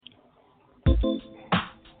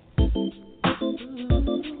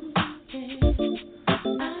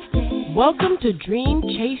Welcome to Dream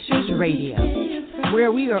Chasers Radio,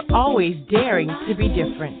 where we are always daring to be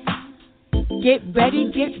different. Get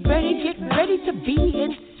ready, get ready, get ready to be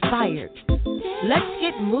inspired. Let's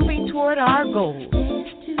get moving toward our goals.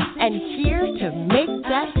 And here to make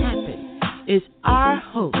that happen is our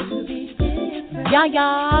host,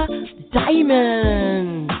 Yaya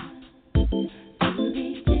Diamond.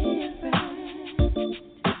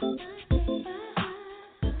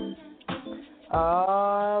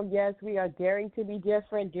 Oh, yes, we are daring to be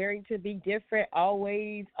different,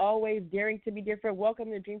 always, always daring to be different. Welcome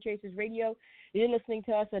to Dream Chasers Radio. You're listening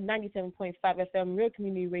to us at 97.5 FM, Real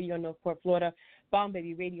Community Radio in Northport, Florida, Bomb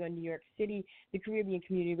Baby Radio in New York City, the Caribbean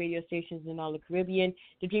Community Radio stations in all the Caribbean,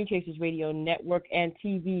 the Dream Chasers Radio Network, and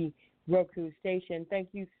TV Roku station.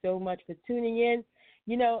 Thank you so much for tuning in.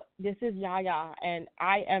 You know, this is Yaya, and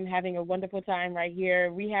I am having a wonderful time right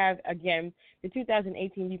here. We have, again, the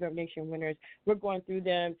 2018 Reverbnation winners. We're going through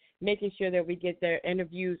them, making sure that we get their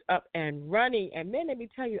interviews up and running. And, man, let me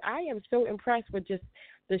tell you, I am so impressed with just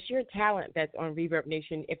the sheer talent that's on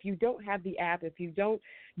Reverbnation. If you don't have the app, if you don't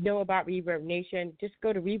know about Reverbnation, just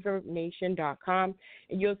go to Reverbnation.com,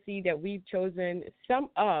 and you'll see that we've chosen some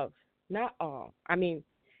of, not all. I mean,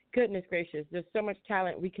 goodness gracious, there's so much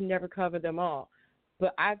talent, we can never cover them all.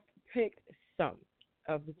 But I've picked some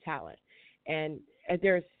of the talent, and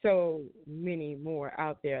there's so many more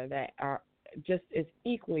out there that are just as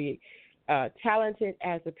equally talented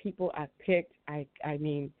as the people I've picked. I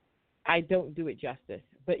mean, I don't do it justice.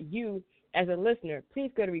 But you, as a listener, please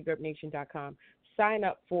go to Reverbnation.com, sign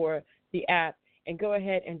up for the app, and go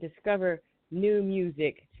ahead and discover new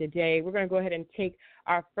music today. We're going to go ahead and take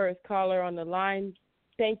our first caller on the line.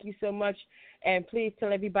 Thank you so much. And please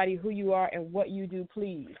tell everybody who you are and what you do,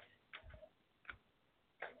 please.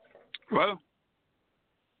 Hello.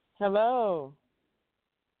 Hello.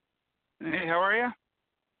 Hey, how are you?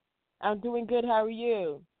 I'm doing good. How are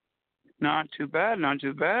you? Not too bad. Not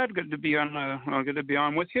too bad. Good to be on. Good to be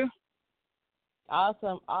on with you.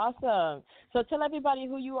 Awesome. Awesome. So tell everybody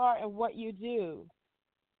who you are and what you do.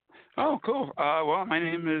 Oh, cool. Well, my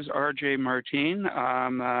name is R.J. Martin.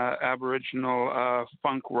 I'm an Aboriginal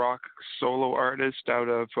funk rock solo artist out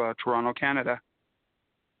of Toronto, Canada.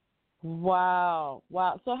 Wow.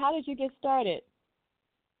 Wow. So how did you get started?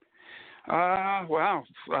 Wow.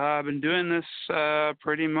 I've been doing this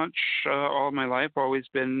pretty much all my life. Always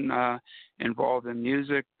been involved in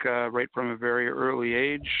music right from a very early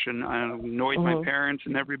age. And I annoyed my parents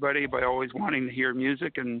and everybody by always wanting to hear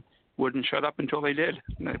music and wouldn't shut up until they did,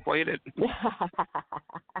 and I played it.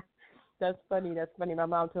 That's funny. That's funny. My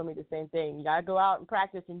mom told me the same thing. You gotta go out and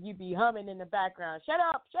practice, and you be humming in the background. Shut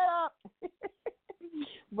up, shut up.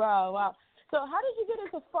 Wow, wow. So how did you get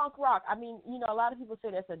into funk rock? I mean, you know, a lot of people say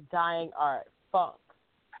that's a dying art, funk.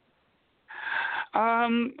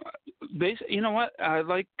 You know what? I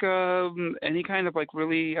like any kind of like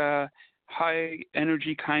really high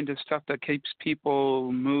energy kind of stuff that keeps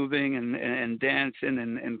people moving and dancing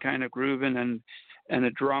and kind of grooving, and the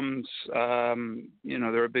drums, you know,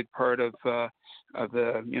 they're a big part of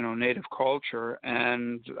the, you know, native culture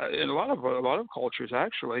and in a lot of cultures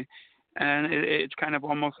actually, and it's kind of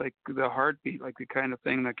almost like the heartbeat, like the kind of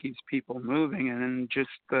thing that keeps people moving, and just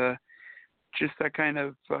that kind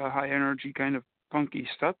of high energy kind of funky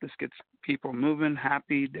stuff just gets people moving,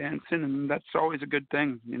 happy, dancing, and that's always a good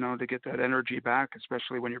thing, you know, to get that energy back,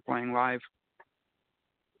 especially when you're playing live.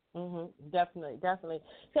 Definitely, definitely.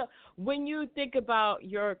 So when you think about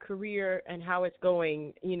your career and how it's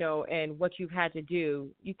going, you know, and what you've had to do,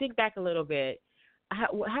 you think back a little bit,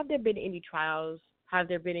 have there been any trials? Have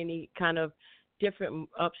there been any kind of different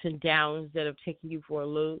ups and downs that have taken you for a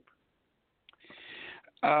loop?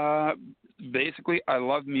 Basically, I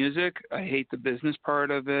love music. I hate the business part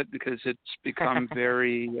of it because it's become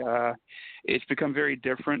very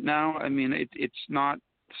different now. I mean, it's not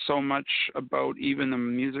so much about even the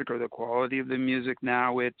music or the quality of the music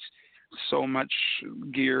now. It's so much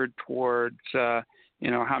geared towards, you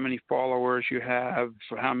know, how many followers you have,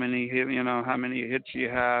 how many hits you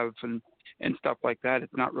have, and stuff like that.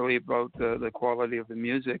 It's not really about the quality of the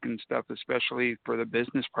music and stuff, especially for the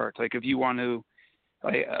business part. Like if you want to,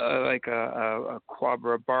 like a club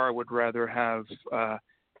or a bar would rather have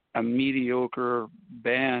a mediocre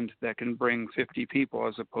band that can bring 50 people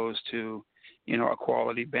as opposed to, you know, a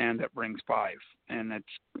quality band that brings 5. And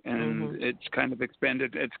it's kind of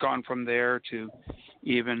expanded. It's gone from there to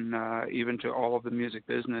even to all of the music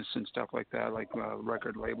business and stuff like that, like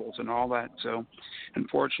record labels and all that. So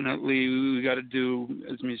unfortunately, we got to do,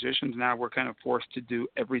 as musicians now, we're kind of forced to do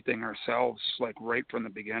everything ourselves, like right from the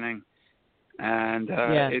beginning. and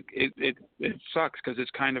Yeah. it sucks because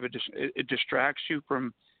it's kind of it distracts you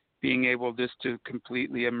from being able just to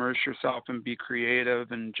completely immerse yourself and be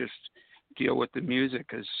creative and just deal with the music,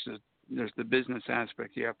 because there's the business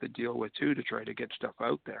aspect you have to deal with too to try to get stuff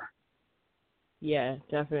out there. Yeah,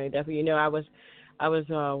 definitely. You know, I was I was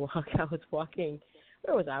walking.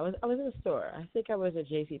 Where was I? I was in a store. I think I was at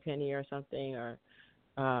J.C. Penney or something, or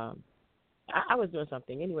I was doing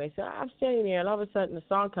something anyway. So I'm standing there, and all of a sudden the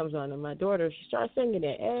song comes on, and my daughter, she starts singing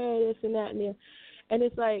it, this and that and there, and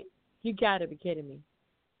it's like, you gotta be kidding me.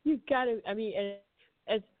 You gotta. I mean,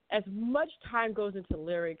 as much time goes into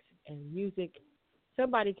lyrics and music,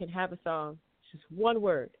 somebody can have a song, just one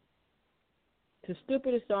word, the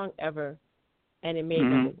stupidest song ever, and it made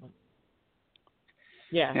number one.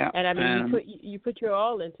 Yeah, and I mean, you put your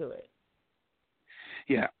all into it.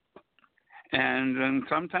 Yeah, and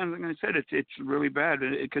sometimes, like I said, it's really bad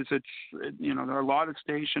because there are a lot of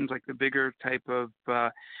stations, like the bigger type of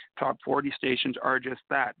top 40 stations, are just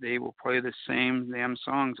that. They will play the same damn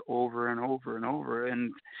songs over and over and over,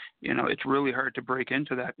 and it's really hard to break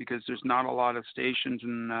into that because there's not a lot of stations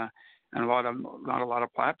and not a lot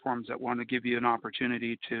of platforms that want to give you an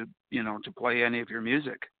opportunity to play any of your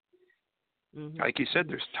music. Mm-hmm. Like you said,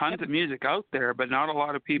 there's tons of music out there, but not a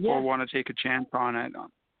lot of people want to take a chance on it.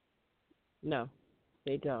 No,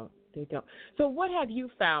 they don't. So what have you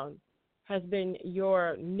found has been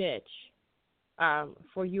your niche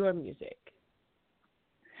for your music?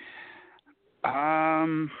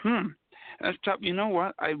 That's tough. You know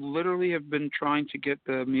what? I literally have been trying to get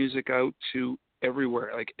the music out to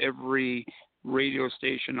everywhere, like every radio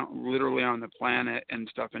station literally on the planet and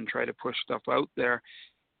stuff, and try to push stuff out there.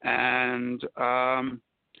 And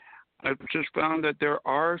I've just found that there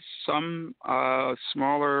are some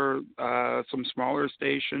smaller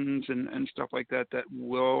stations and stuff like that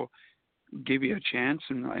will give you a chance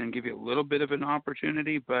and give you a little bit of an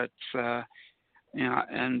opportunity, but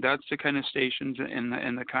and that's the kind of stations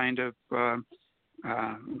and the kind of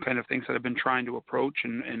things that I've been trying to approach,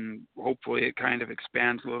 and hopefully it kind of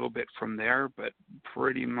expands a little bit from there. But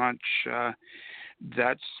pretty much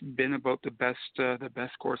that's been about the best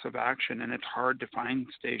course of action, and it's hard to find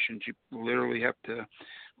stations. You literally have to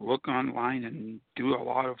look online and do a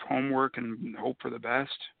lot of homework and hope for the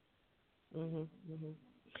best.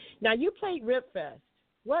 Now, you played Ripfest.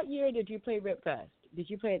 What year did you play Ripfest?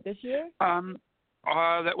 Did you play it this year?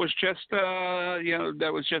 That was just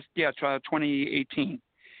 2018.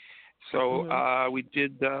 So we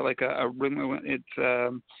did it's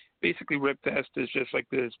basically Ripfest is just like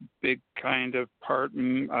this big kind of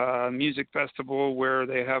music festival where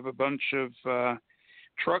they have a bunch of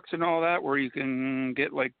trucks and all that, where you can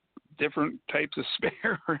get like different types of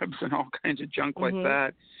spare ribs and all kinds of junk like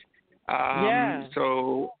that.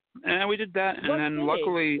 So and we did that, and what then city?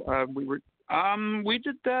 Luckily we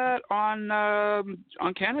did that on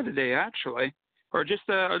Canada Day, actually. Or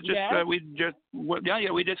we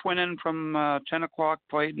just went in from 10 o'clock,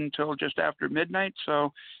 played until just after midnight.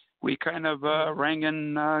 So we kind of rang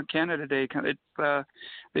in Canada Day. It's the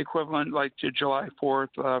equivalent like to July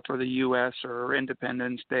 4th for the U.S. or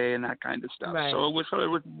Independence Day and that kind of stuff. Right. So it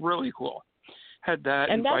was really cool. Had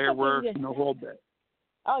that and fireworks and the whole bit.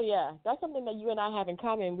 Oh, yeah. That's something that you and I have in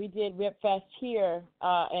common. We did Ripfest here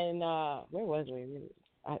in, where was we?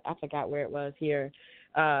 I forgot where it was here.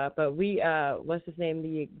 But we, what's his name?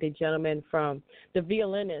 The gentleman from, the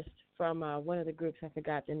violinist from one of the groups, I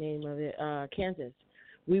forgot the name of it, Kansas.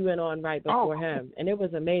 We went on right before him, and it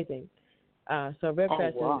was amazing. So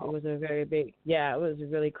Ripfest was a very big, it was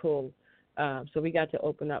really cool. So we got to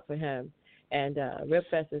open up for him. And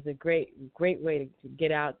Ripfest is a great way to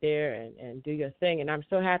get out there and do your thing. And I'm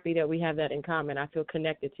so happy that we have that in common. I feel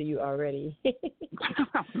connected to you already.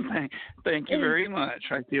 Thank you very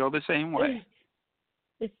much. I feel the same way.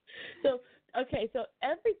 So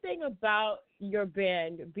everything about your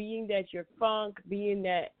band, being that you're funk, being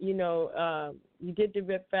that, you did the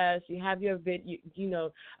Ripfest, you have your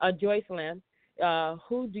Joy Slam,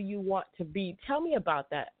 Who Do You Want to Be? Tell me about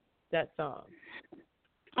that song.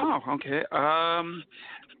 Oh, okay.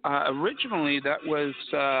 Originally, that was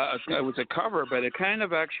a cover, but it kind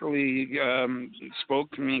of actually spoke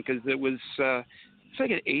to me because it was it's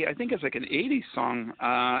like I think it's like an '80s song,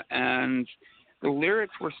 and the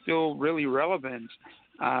lyrics were still really relevant.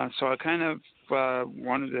 So I kind of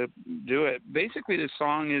wanted to do it. Basically, the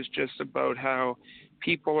song is just about how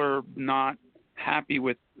people are not happy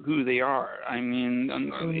with who they are. I mean,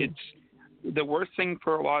 it's the worst thing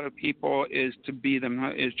for a lot of people is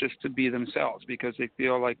just to be themselves, because they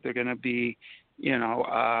feel like they're going to be,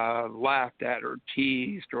 laughed at or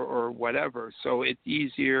teased or whatever. So it's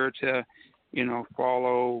easier to,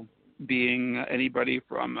 follow, being anybody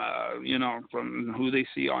from from who they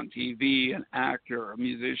see on TV, an actor, a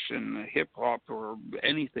musician, a hip hop, or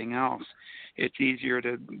anything else. It's easier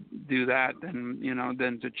to do that than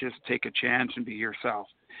to just take a chance and be yourself.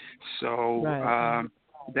 So Right.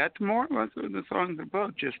 that's more or less what the song's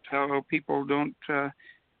about. Just how people don't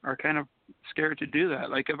are kind of scared to do that.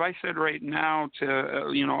 Like if I said right now to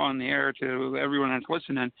on the air to everyone that's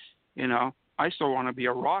listening, I still want to be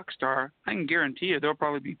a rock star, I can guarantee you there'll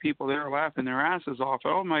probably be people there laughing their asses off.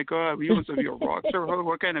 Oh my God, you want to be a rock star?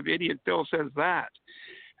 What kind of idiot Bill says that?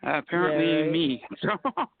 Apparently Yeah, right. me. So,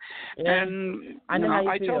 Yeah. and I know how you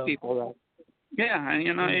I tell feel. people that. Yeah,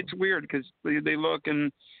 and it's weird because they look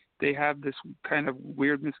and they have this kind of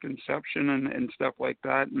weird misconception and stuff like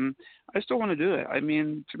that, and I still want to do it. I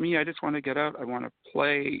mean, to me, I just want to get out. I want to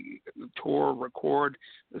play, tour, record.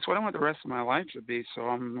 That's what I want the rest of my life to be. So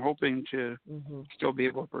I'm hoping to Mhm. still be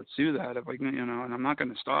able to pursue that if I can, and I'm not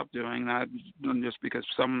going to stop doing that just because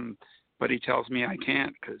somebody tells me I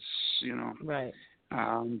can't, because Right.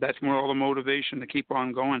 that's more all the motivation to keep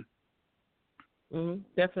on going.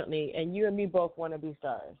 Definitely. And you and me both want to be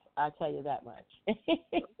stars. I tell you that much.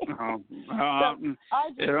 Um, So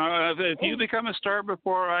I just, if you become a star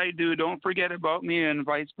before I do, don't forget about me, and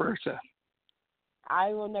vice versa.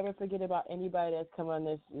 I will never forget about anybody that's come on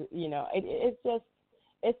this. It's just,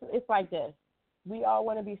 it's like this. We all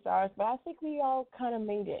want to be stars, but I think we all kind of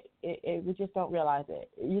made it. We just don't realize it.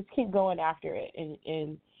 You just keep going after it,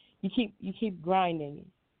 and you keep grinding,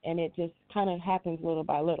 and it just kind of happens little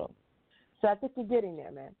by little. So I think you're getting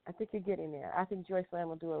there, man. I think you're getting there. I think Joyce Lamb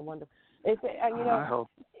will do a wonderful. I hope.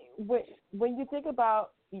 When you think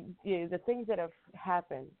about the things that have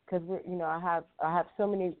happened, because I have so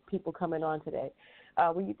many people coming on today.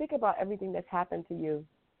 When you think about everything that's happened to you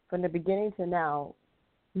from the beginning to now,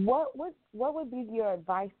 what would be your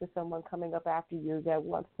advice to someone coming up after you that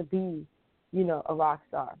wants to be, a rock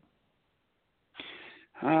star?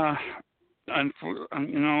 Like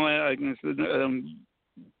I said,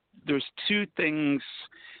 there's two things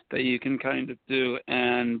that you can kind of do,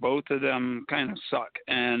 and both of them kind of suck.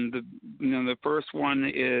 And the first one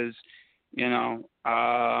is,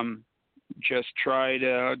 just try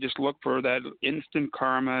to just look for that instant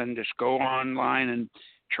karma and just go online and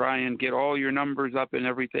try and get all your numbers up and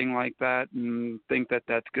everything like that, and think that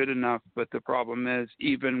that's good enough. But the problem is,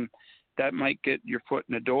 even that might get your foot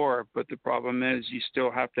in the door, but the problem is you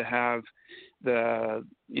still have to have the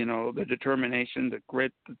determination, the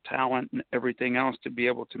grit, the talent, and everything else to be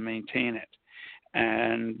able to maintain it.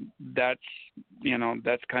 And that's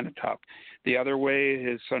kind of tough. The other way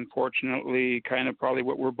is, unfortunately, kind of probably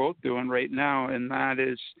what we're both doing right now, and that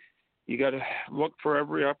is you got to look for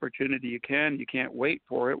every opportunity you can. You can't wait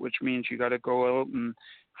for it, which means you got to go out and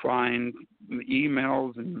find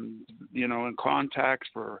emails and contacts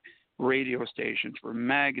for radio stations, for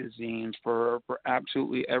magazines, for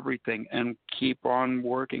absolutely everything, and keep on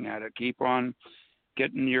working at it. Keep on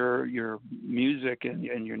getting your music and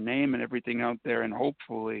your name and everything out there, and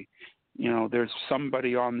hopefully, there's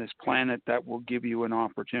somebody on this planet that will give you an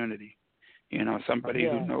opportunity. Somebody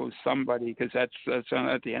who knows somebody, because that's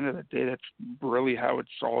at the end of the day, that's really how it's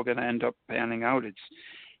all going to end up panning out. It's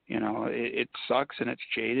it sucks and it's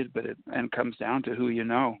jaded, but it comes down to who you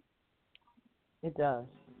know. It does.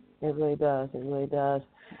 It really does. It really does.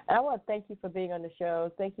 And I want to thank you for being on the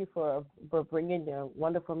show. Thank you for bringing your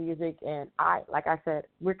wonderful music. And like I said,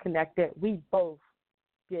 we're connected. We both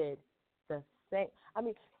did the same. I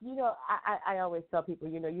mean, I always tell people,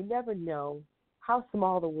 you never know how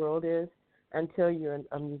small the world is until you're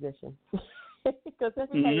a musician. Because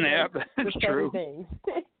everybody does that's the true. same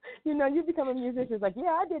things. You become a musician. It's like,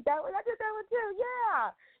 yeah, I did that one. I did that one too.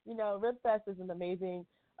 Yeah. RibFest is an amazing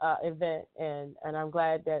event, and I'm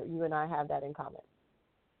glad that you and I have that in common.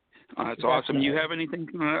 That's awesome. You have anything?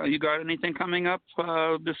 You got anything coming up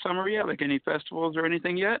this summer yet? Like any festivals or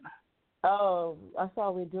anything yet? Oh, that's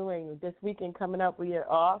all we're doing this weekend. Coming up, we are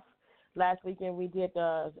off. Last weekend we did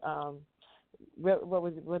what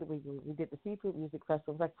did we do? We did the Seafood Music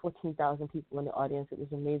Festival. It was like 14,000 people in the audience. It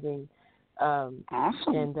was amazing.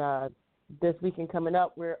 Awesome. And this weekend coming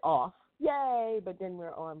up, we're off. Yay! But then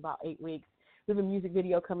we're on about 8 weeks. We have a music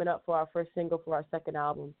video coming up for our first single for our second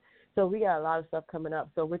album. So we got a lot of stuff coming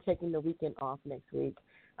up. So we're taking the weekend off next week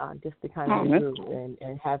just to kind of regroup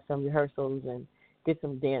and have some rehearsals and get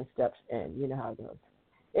some dance steps, and you know how it goes.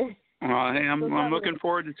 Well, hey, I'm looking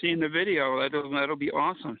forward to seeing the video. That'll be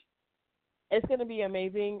awesome. It's going to be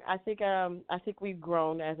amazing. I think we've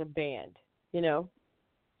grown as a band.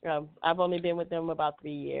 I've only been with them about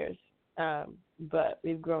 3 years, but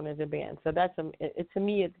we've grown as a band. So to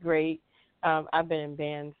me, it's great. I've been in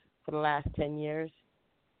bands for the last 10 years,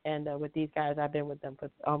 And with these guys, I've been with them for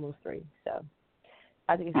almost 3. So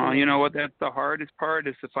I think it's you know what? That's the hardest part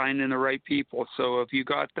is to finding the right people. So if you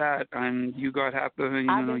got that, and you got half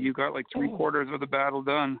the, you got like 3/4 of the battle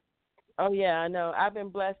done. Oh yeah, I know. I've been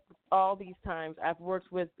blessed all these times. I've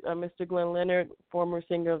worked with Mr. Glenn Leonard, former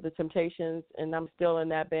singer of the Temptations, and I'm still in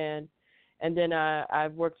that band. And then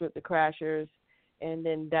I've worked with the Crashers, and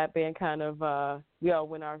then that band kind of we all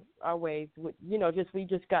went our ways.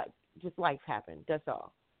 Just life happened. That's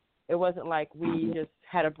all. It wasn't like we just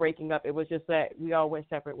had a breaking up. It was just that we all went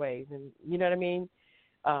separate ways, and you know what I mean.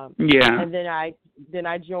 Yeah. And then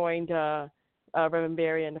I joined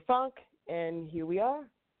Reverbnation and the Funk, and here we are,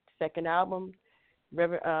 second album.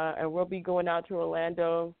 And we'll be going out to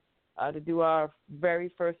Orlando to do our very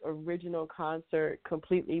first original concert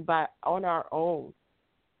completely on our own.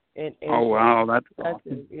 Oh wow, that's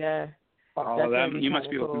awesome. Yeah. Oh, you must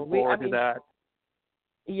be looking forward to that.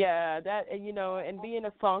 Yeah, that and being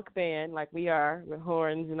a funk band like we are with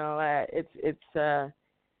horns and all that, it's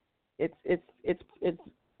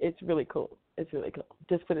really cool. It's really cool.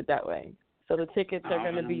 Just put it that way. So the tickets are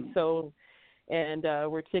going to be sold, and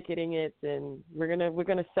we're ticketing it, and we're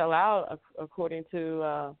gonna sell out according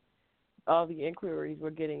to all the inquiries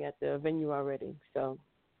we're getting at the venue already. So.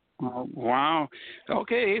 Oh, wow.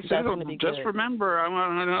 Okay, so just good. Remember,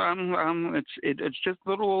 it's just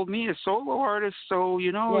little old me, a solo artist. So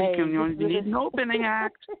you need an opening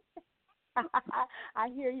act. I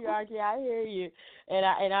hear you, RJ. I hear you, and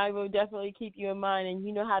I will definitely keep you in mind. And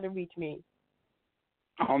you know how to reach me.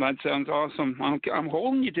 Oh, that sounds awesome. I'm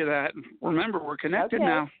holding you to that. Remember, we're connected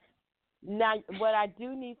now. Now, what I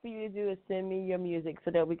do need for you to do is send me your music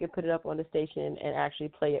so that we can put it up on the station and actually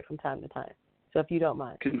play it from time to time. So if you don't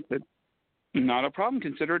mind. Not a problem.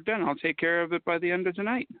 Consider it done. I'll take care of it by the end of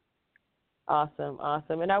tonight. Awesome.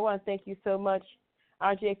 And I want to thank you so much,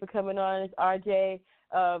 RJ, for coming on. It's RJ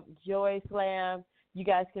of Joy Slam. You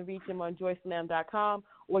guys can reach him on joyslam.com,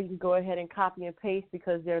 or you can go ahead and copy and paste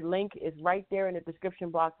because their link is right there in the description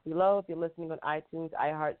box below. If you're listening on iTunes,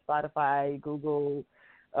 iHeart, Spotify, Google,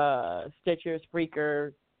 Stitcher,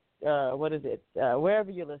 Spreaker, wherever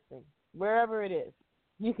you're listening, wherever it is,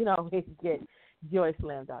 you can always get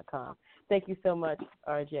joyslam.com. Thank you so much,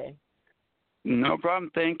 RJ. No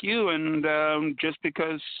problem. Thank you. And just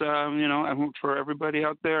because, I hope for everybody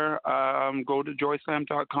out there, go to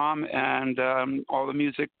joyslam.com and all the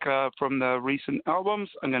music from the recent albums,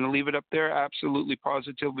 I'm going to leave it up there absolutely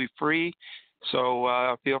positively free.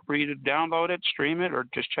 So feel free to download it, stream it, or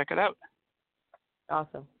just check it out.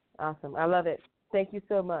 Awesome. I love it. Thank you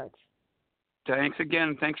so much. Thanks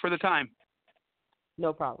again. Thanks for the time.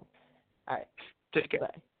 No problem. All right. Take care.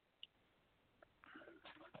 Bye.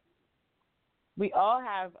 We all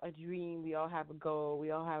have a dream. We all have a goal.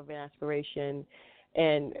 We all have an aspiration.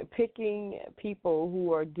 And picking people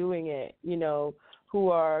who are doing it, who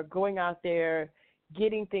are going out there,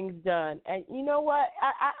 getting things done. And you know what?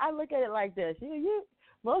 I look at it like this.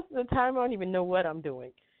 Most of the time I don't even know what I'm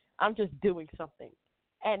doing. I'm just doing something.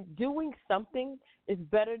 And doing something is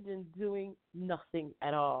better than doing nothing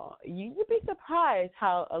at all. You'd be surprised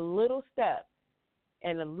how a little step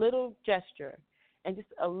and a little gesture and just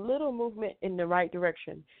a little movement in the right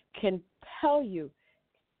direction can propel you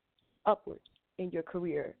upward in your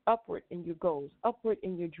career, upward in your goals, upward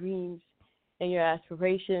in your dreams and your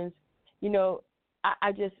aspirations.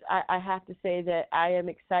 I have to say that I am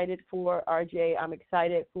excited for RJ. I'm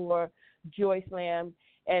excited for Joy Slam.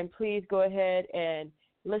 And please go ahead and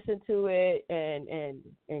listen to it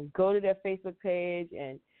and go to their Facebook page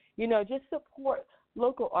and, just support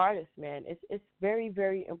local artists, man. It's very,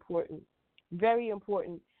 very important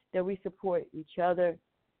that we support each other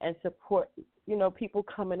and support, people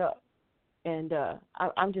coming up. And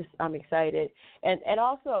I'm excited. And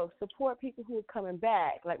also support people who are coming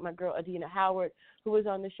back, like my girl Adina Howard, who was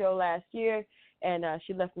on the show last year, and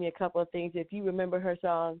she left me a couple of things. If you remember her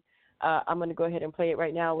song, I'm going to go ahead and play it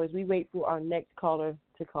right now as we wait for our next caller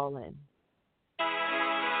to call in.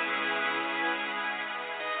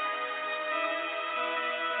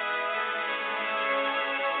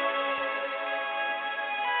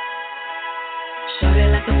 Shorty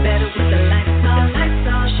like a better with the lights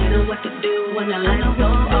off. She know what to do when the lights go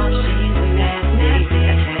off. She's nasty,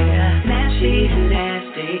 I tell ya. She's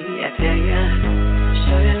nasty, I tell ya.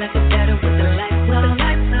 Shorty like a better with the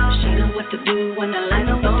lights off. She know what to do when the lights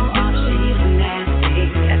go off. She's nasty,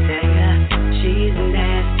 I tell ya. She's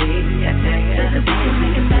nasty, I tell ya. We can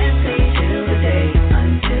make it nasty till the day,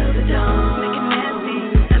 until the dawn. Make it nasty,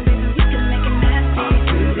 and baby we can make it nasty all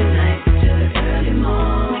through the night till the early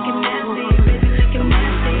morn. Make it nasty, baby make it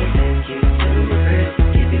nasty. Take you to my crib,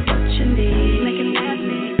 give you what you need. Make it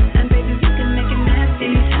nasty, and baby we can make it nasty.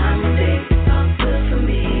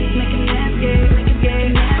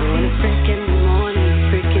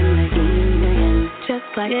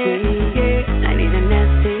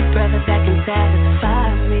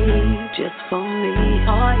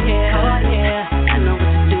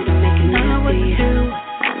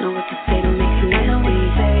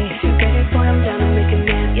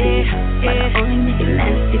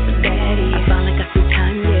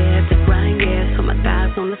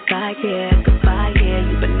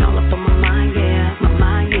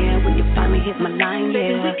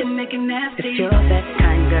 nasty. If you're that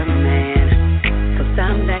kind of man, 'cause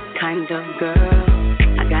I'm that kind of girl.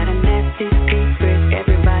 I got a nasty secret,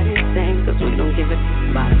 everybody sings, 'cause we don't give a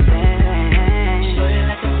about a thing. Shorty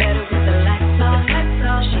like a better with the lights off.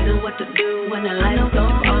 She know what to do when the lights go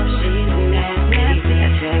off. She's nasty,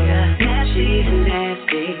 I tell ya. She's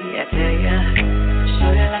nasty, I tell ya.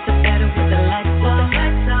 Shorty like a better with the lights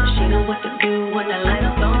off. She know what to do when the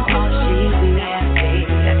lights go off. She's nasty,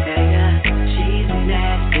 I tell ya. She's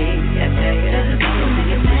nasty, I tell ya.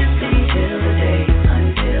 Make it nasty till the day,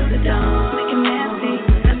 until the dawn. Make it nasty,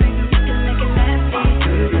 I make it nasty. All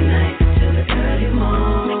through the night till the early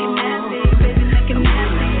morn. Make it nasty, baby, make it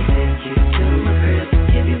nasty. Take you to my crib,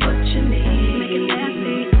 give you what you need. Make it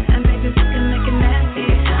nasty, and baby, we can make it nasty.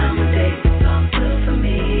 Any time of day, it's all good for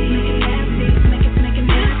me. Make it nasty, make it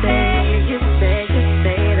nasty. You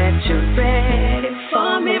say that you're ready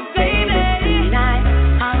for me, baby. Tonight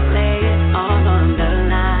I'll lay it all on the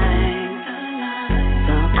line.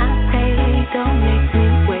 So I say, don't make me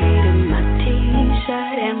wait in my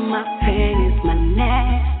t-shirt and my panties. My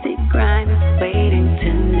nasty grind is waiting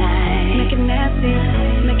tonight. Make it nasty,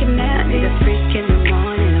 make it nasty. I need a freak in the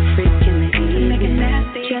morning, a freak in the evening. Make it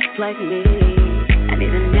nasty, just like me. I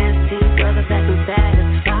need a nasty brother that can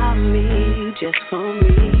satisfy me, just for me.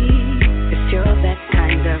 If you're that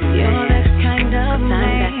kind of man, you're that kind of man. I'm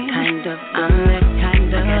that kind of girl. I'm that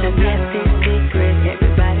kind of I got a nasty secret,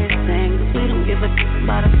 everybody sings. We don't give a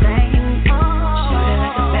about a thing. Shorty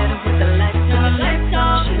like a better with the lights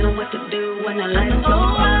off. She know what to do when the lights go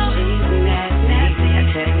off. She's nasty, I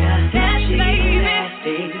tell ya. She's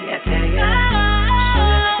nasty, I tell ya.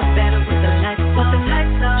 Shorty like a better with the lights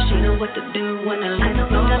off. She know what to do when the lights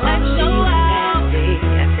go off. She's nasty,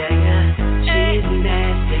 I tell ya. She's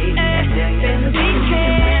nasty, I tell ya. We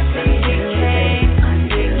can't,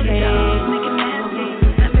 until the dawn. Make it nasty,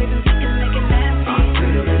 and baby we can make it nasty. All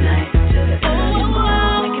through the night till the early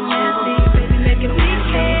morn. Make it nasty, baby, make it we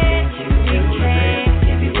can't,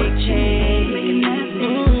 give you what you need. Make it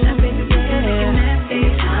nasty, and baby we can make it nasty. Any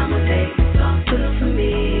time of day, it's all good for me.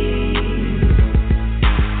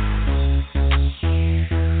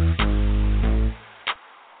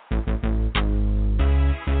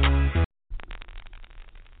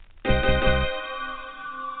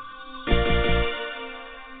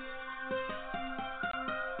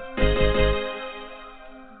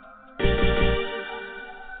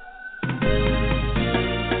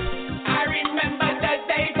 I remember the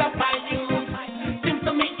days of my youth. Seems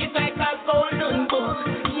to me it's like a golden book.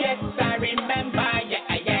 Yes, I remember, yes.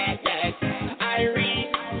 I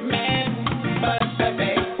remember the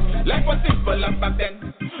days. Life was simple back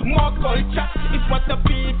then. More culture is what the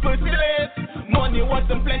people slave. Money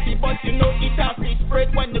wasn't plenty, but you know it has to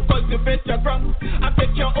spread when you cultivate your ground and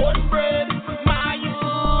take your own bread. My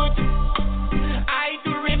youth, I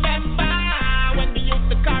do remember when we used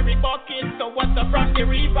to carry buckets of water from the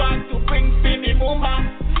river to bring to me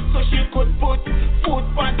mama so she could put food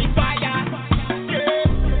on the fire. Yeah,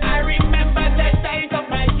 I remember the days of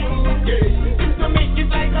my youth. Yeah, seems to me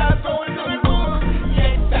it's like a golden book.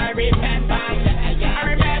 Yes, I remember. I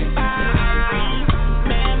remember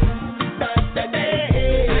the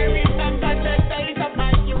days. I remember the days of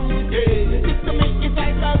my youth. Yeah, seems to me it's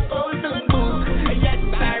like a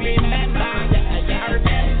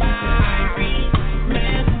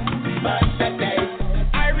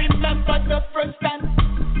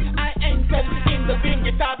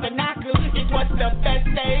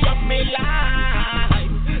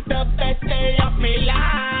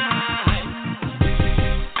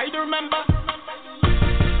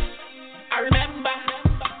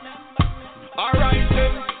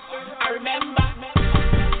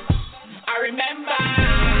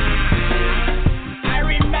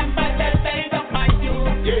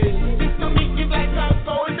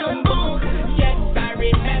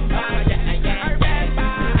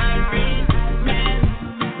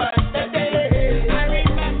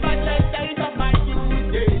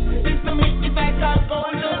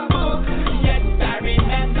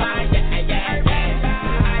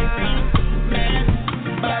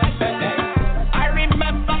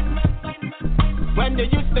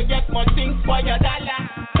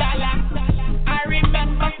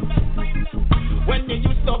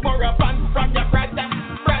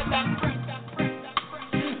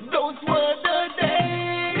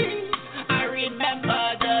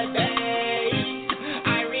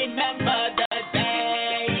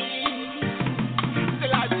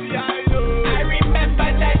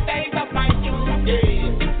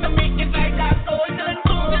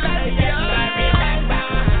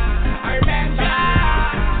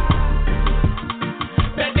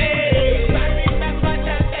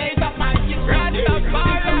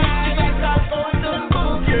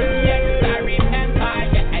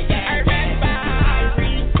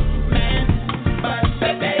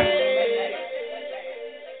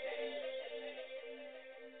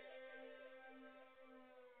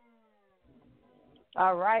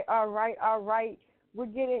All right, all right, all right. We're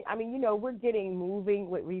getting moving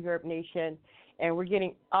with Reverb Nation, and we're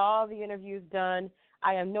getting all the interviews done.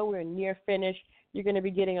 I am nowhere near finished. You're going to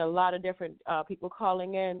be getting a lot of different people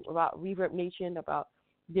calling in about Reverb Nation, about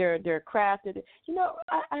their craft. It's not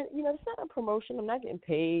a promotion. I'm not getting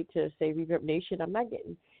paid to say Reverb Nation. I'm not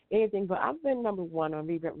getting anything, but I've been number one on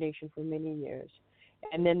Reverb Nation for many years.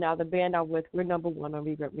 And then now the band I'm with, we're number one on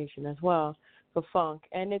Reverb Nation as well for funk.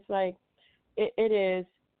 And it's like, it is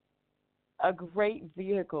a great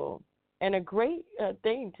vehicle and a great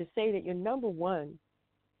thing to say that you're number one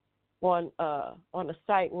on a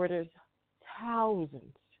site where there's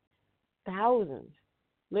thousands,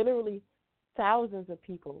 literally thousands of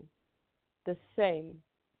people the same,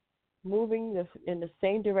 moving in the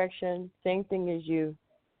same direction, same thing as you,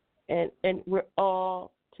 and we're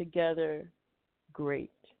all together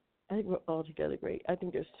great. I think we're all together great. I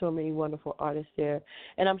think there's so many wonderful artists there,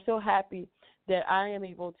 and I'm so happy that I am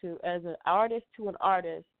able to, as an artist to an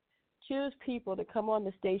artist, choose people to come on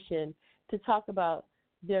the station to talk about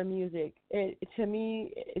their music. To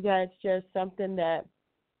me, that's just something that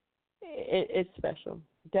it's special,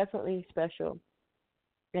 definitely special,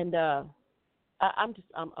 and I'm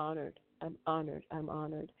honored. I'm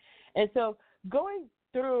honored. And so going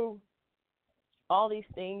through all these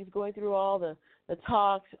things, going through all the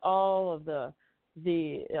talks, all of the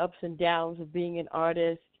ups and downs of being an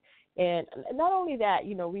artist. And not only that,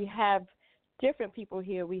 we have different people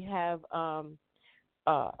here. We have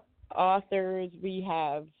authors, we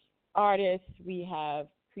have artists, we have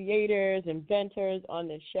creators, inventors on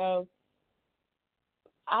this show.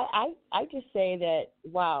 I just say that,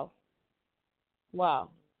 wow,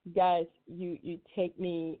 guys, you take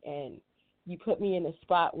me and you put me in a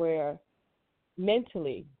spot where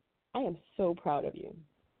mentally I am so proud of you.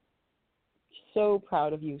 So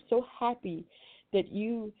proud of you. So happy that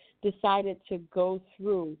you decided to go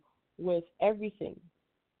through with everything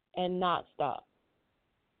and not stop.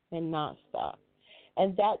 And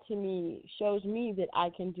that, to me, shows me that I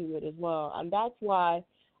can do it as well. And that's why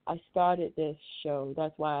I started this show.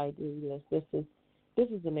 That's why I do this. This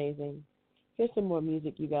is amazing. Here's some more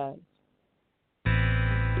music, you guys.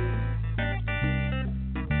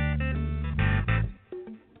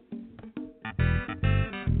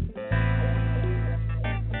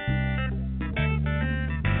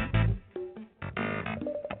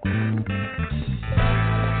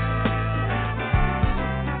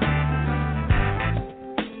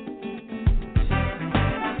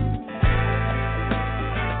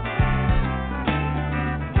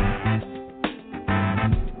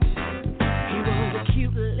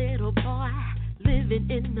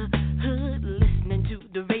 In the hood, listening to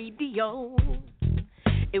the radio.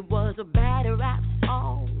 It was a bad rap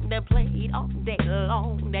song that played all day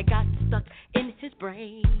long, that got stuck in his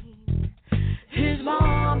brain. His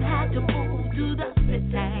mom had to move to the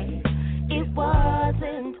city. It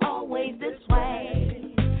wasn't always this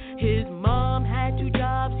way. His mom had two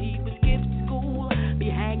jobs, he would skip school, be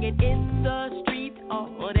hanging in the streets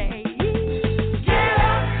all day. Get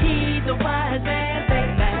up, he's a wise man, baby.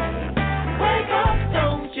 Wake up,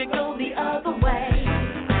 don't you go the other way.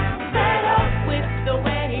 Fed up with the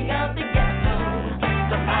way of the ghetto,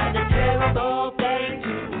 to find a terrible thing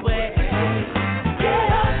to wear. Get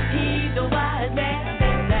up, he's a wise man,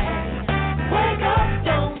 baby. Wake up,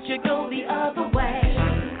 don't you go the other way.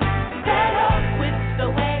 Fed up with the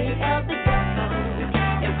way of the ghetto.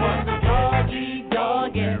 It was a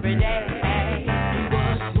dog every day. He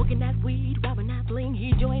was smoking that weed, robbing that bling.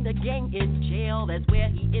 He joined a gang in jail, that's where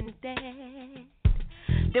he ended.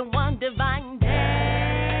 Then one divine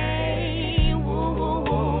day, a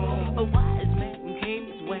wise man came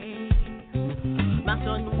his way. My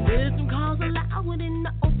son, wisdom calls aloud in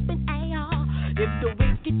the open air. If the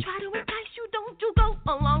wicked try to entice you, don't you go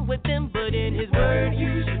along with them, but in his word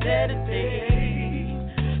you should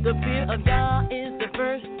meditate. The fear of God is the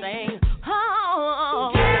first thing.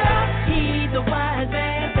 Oh, get up, he's a wise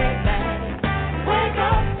man, baby. Wake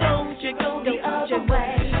up, don't you go the other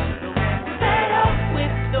way.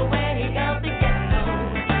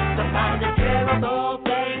 Terrible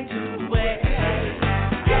thing to wear.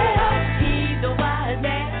 Get up, he's a wise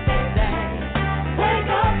man, baby. Wake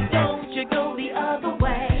up, don't you go the other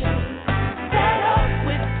way. Fed up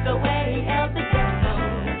with the way of the ghetto.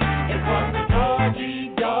 It was a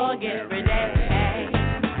dog every day.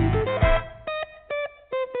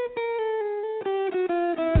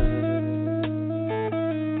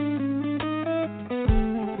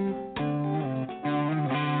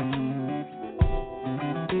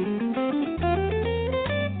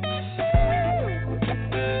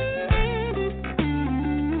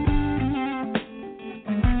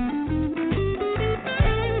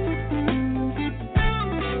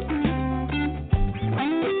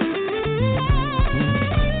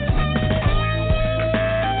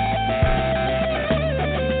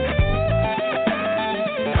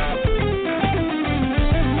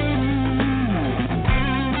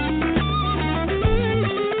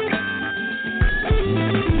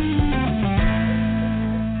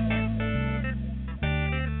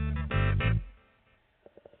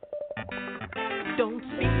 Don't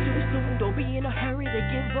speak too soon, don't be in a hurry to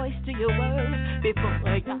give voice to your words before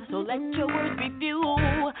I got, so let your words be few.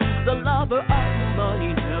 The lover of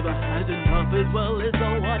money never has enough, as well as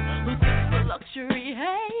the one who seeks for luxury,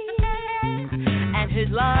 hey. And his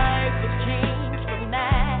life was changed from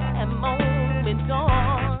that moment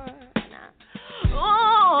on.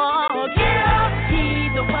 Oh, get up,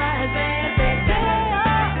 heed the wise man,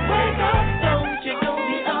 wake up, don't you go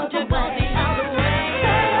the other way.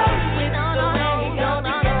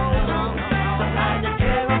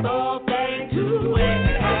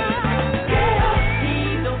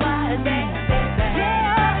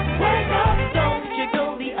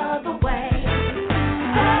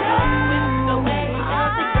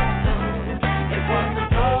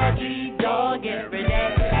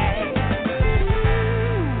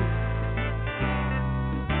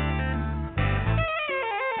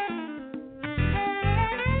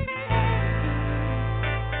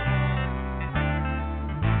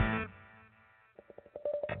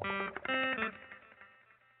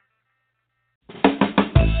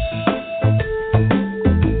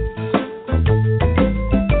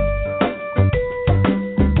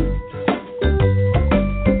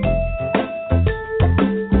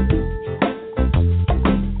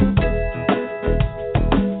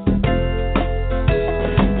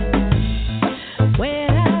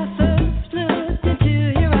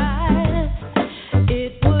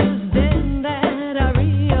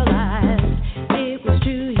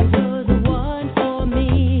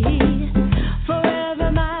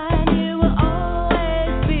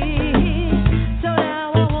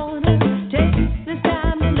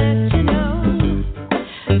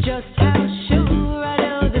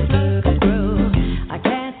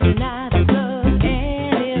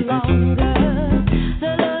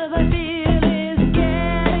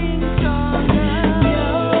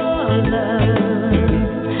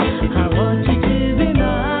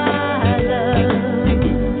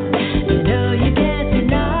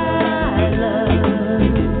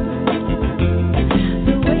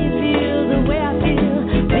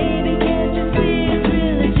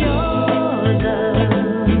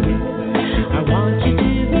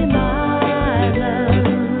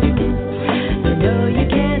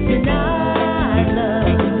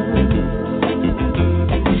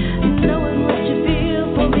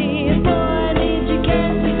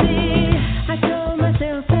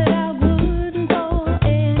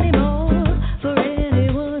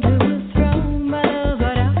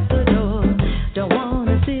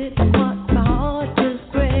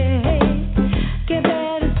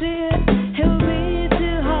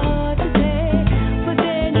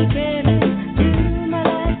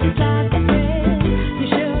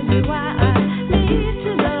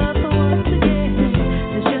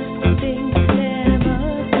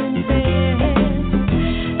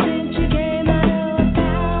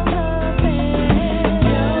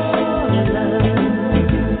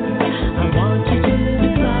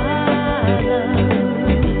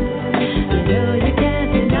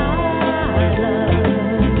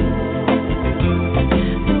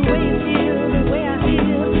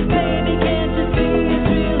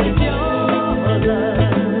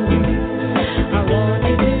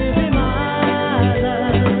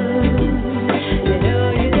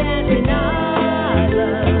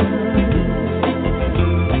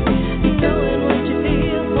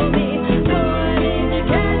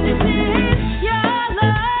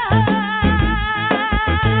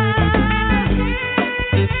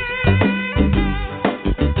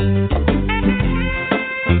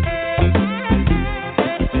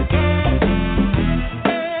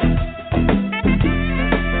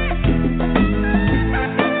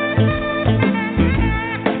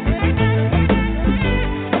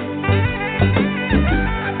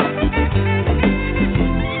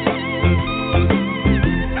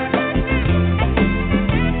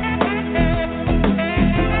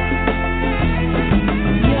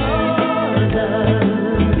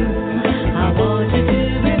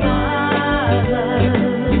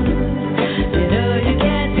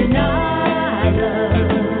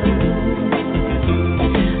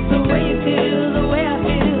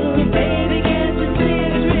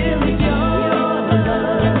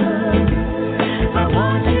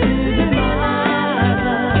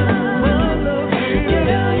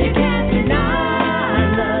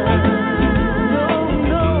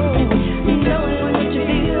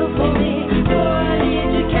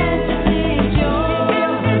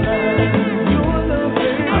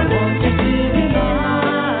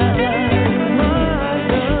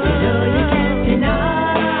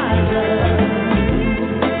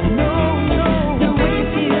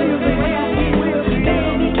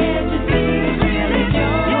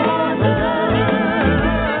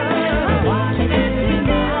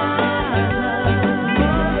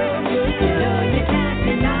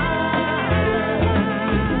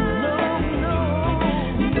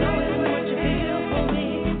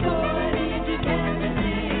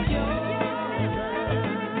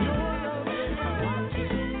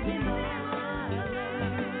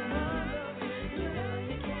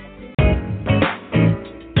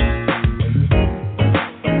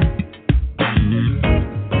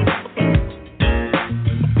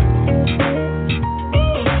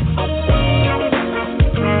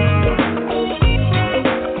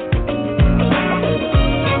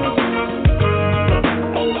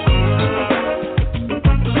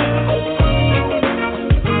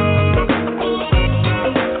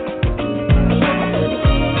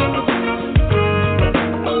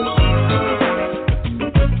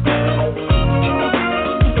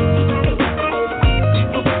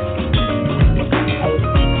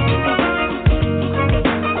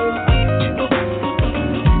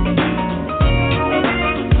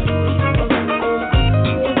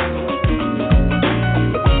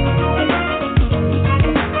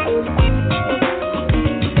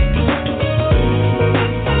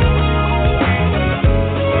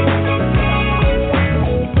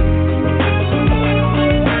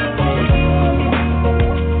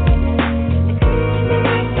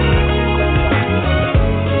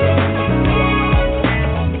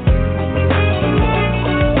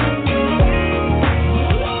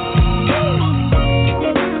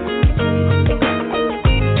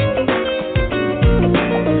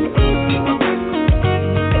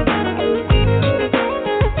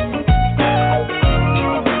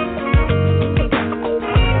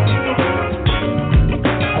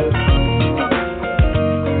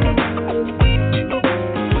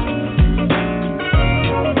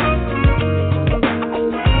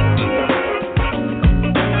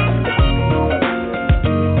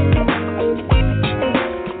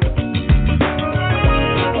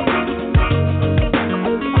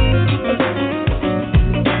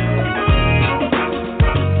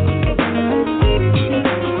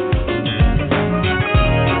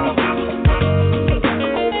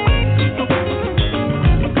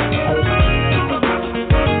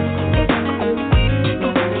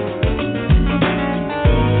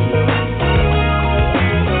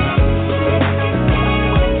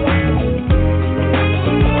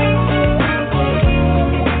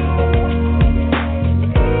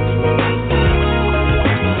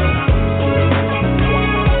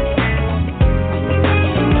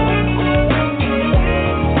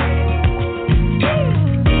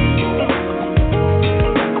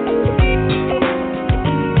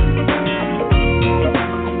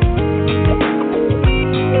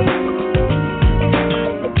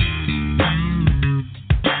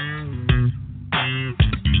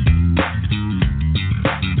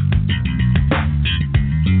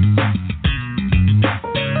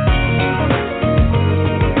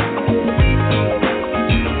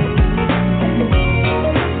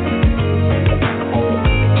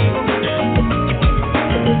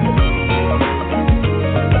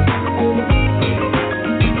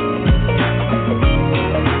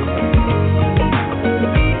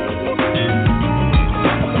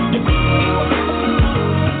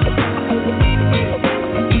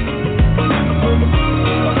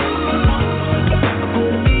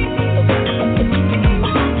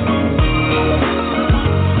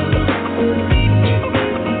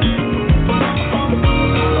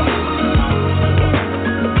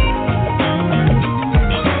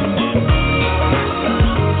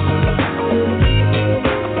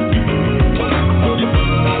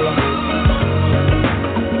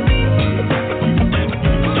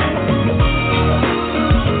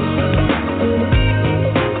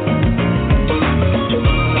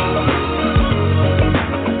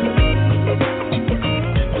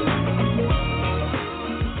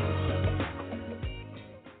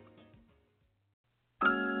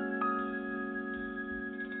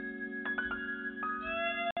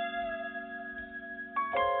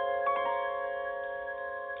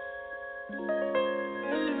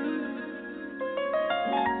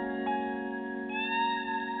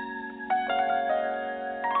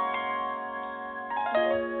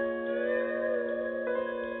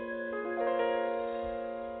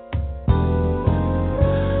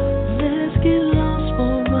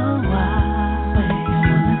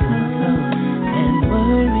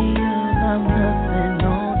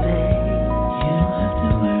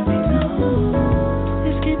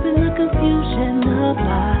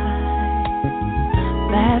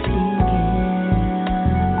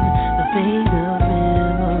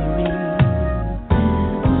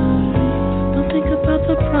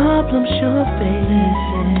 problems your face.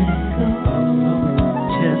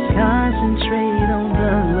 Just concentrate on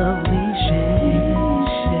the love we share.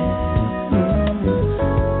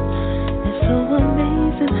 It's so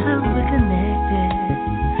amazing how we're connected.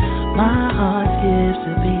 My heart skips a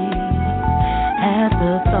beat at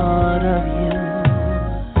the thought of you.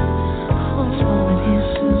 This moment is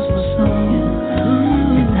so soon,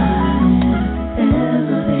 and I don't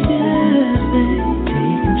ever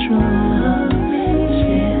take control of me. This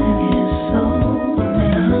feeling is so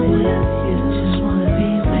amazing. Just wanna be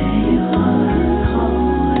where you are.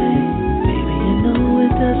 Baby, you know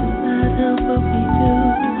it doesn't matter what we do.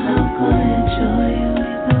 I'm gonna enjoy you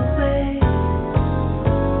either way.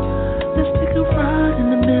 Let's take a ride in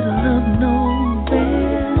the middle of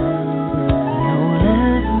nowhere. No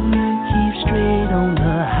left, keep straight on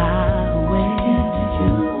the highway.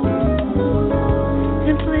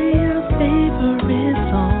 And play our favorite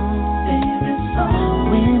song.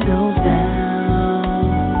 Windows down,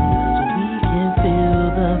 so we can feel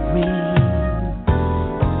the breeze.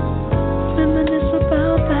 Reminisce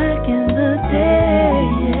about back in the day,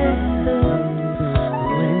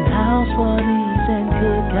 when house parties and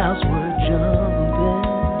cookouts were jumping.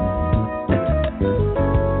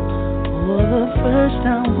 For the first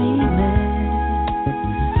time we met,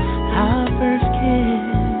 our first kiss,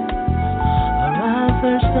 or our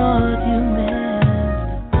first argument.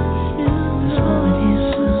 This moment is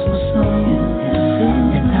so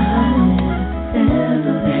and I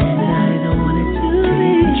don't want it to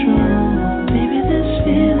be true. Baby, this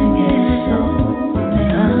feeling is so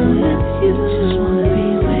I'm with you. Just wanna be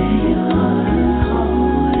where you are.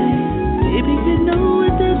 Baby, you know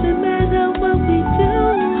it doesn't matter what we do.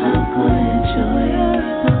 I'm gonna enjoy you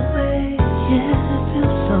the way. Yeah, it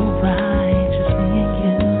feels so right, just me and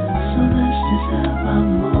you. So let's just have our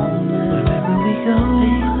moment. Wherever we go,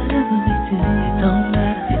 whatever we do, it don't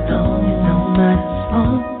matter, it don't matter as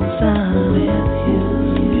long as I'm with you.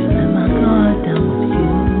 Feeling my guard down with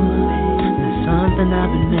you. There's something I've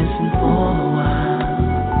been missing for a while.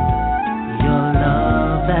 Your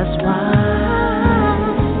love, that's why.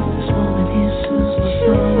 This moment is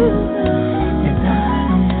so and I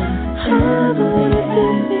don't ever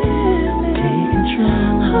take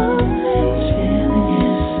control. This feeling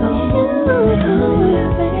is so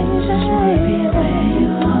just wanna be where you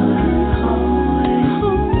are.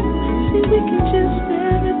 See, we can just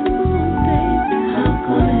stare at the moon, baby. I'm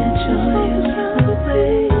gonna enjoy you the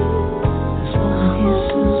way. This moment is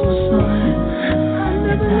so I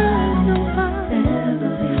never loved nobody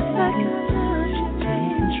like I love you.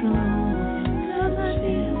 Take control. Cause I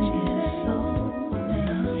need you so.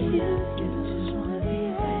 You just wanna be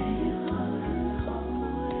where you are.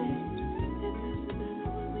 It doesn't matter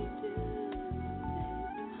what we do.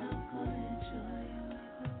 I'm gonna enjoy you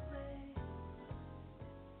either way.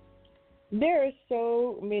 There are so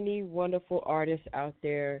many wonderful artists out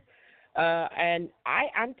there, and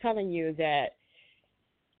I'm telling you that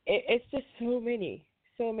it's just so many,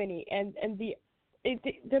 and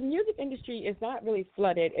the music industry is not really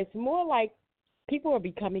flooded. It's more like people are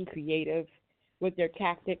becoming creative with their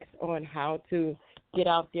tactics on how to get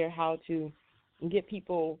out there, how to get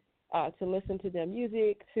people to listen to their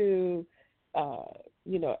music, to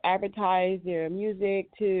advertise their music,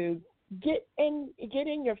 to get in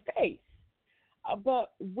your face.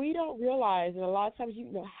 But we don't realize, and a lot of times,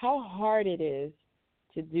 how hard it is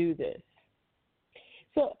to do this.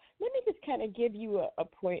 So let me just kind of give you a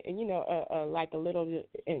point, and like a little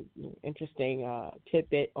interesting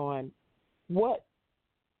tidbit on what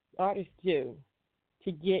artists do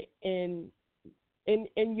to get in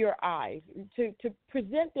your eyes, to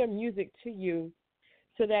present their music to you,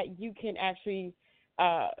 so that you can actually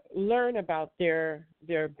learn about their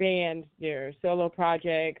bands, their solo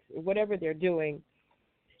projects, whatever they're doing.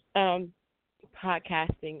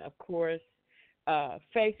 Podcasting, of course,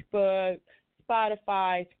 Facebook,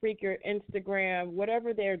 Spotify, Spreaker, Instagram,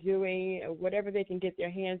 whatever they're doing, whatever they can get their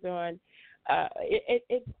hands on,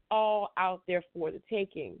 it's all out there for the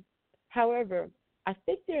taking. However, I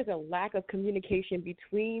think there's a lack of communication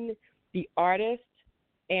between the artist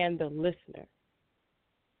and the listener.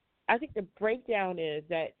 I think the breakdown is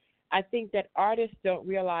that I think that artists don't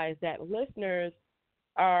realize that listeners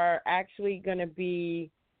are actually going to be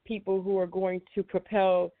people who are going to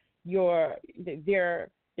propel their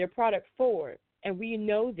product forward. And we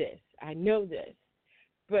know this. I know this.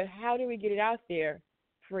 But how do we get it out there?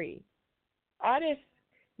 Free. Artists,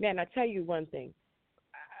 man, I tell you one thing.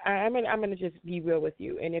 I'm gonna just be real with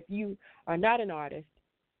you. And if you are not an artist,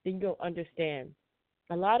 then you'll understand.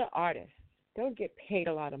 A lot of artists don't get paid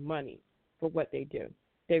a lot of money for what they do.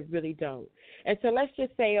 They really don't. And so let's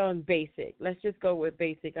just say on basic. Let's just go with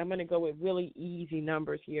basic. I'm going to go with really easy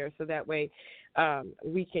numbers here so that way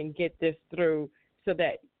we can get this through so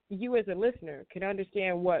that you as a listener can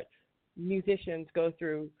understand what musicians go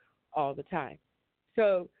through all the time.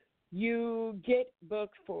 So you get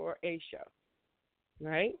booked for a show,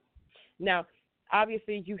 right? Now,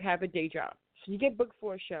 obviously, you have a day job. So you get booked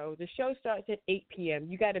for a show. The show starts at 8 p.m.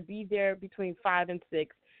 You got to be there between 5 and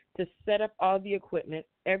 6 to set up all the equipment.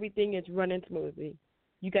 Everything is running smoothly.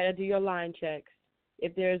 You got to do your line checks.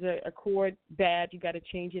 If there's a chord bad, you got to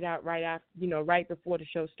change it out right after, right before the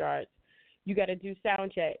show starts. You got to do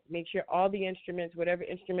sound check. Make sure all the instruments, whatever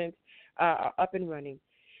instruments, are up and running.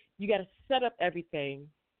 You got to set up everything.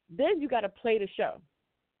 Then you got to play the show.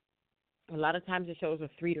 A lot of times the shows are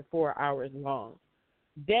 3 to 4 hours long.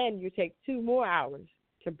 Then you take 2 more hours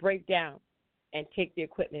to break down and take the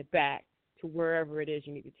equipment back to wherever it is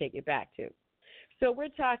you need to take it back to. So we're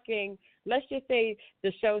talking, let's just say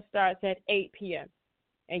the show starts at 8 p.m.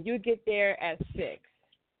 and you get there at 6.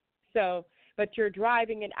 So, but you're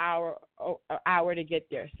driving an hour to get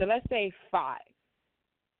there. So let's say 5.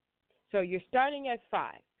 So you're starting at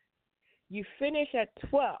 5. You finish at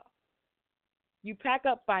 12. You pack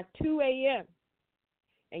up by 2 a.m.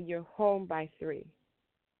 and you're home by 3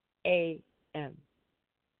 a.m.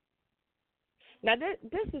 Now,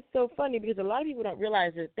 this is so funny because a lot of people don't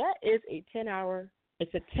realize that is a 10-hour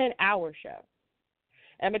show.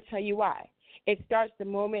 And I'm going to tell you why. It starts the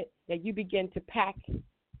moment that you begin to pack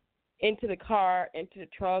into the car, into the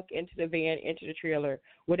truck, into the van, into the trailer,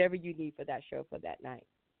 whatever you need for that show for that night.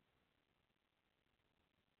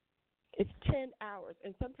 It's 10 hours,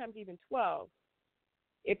 and sometimes even 12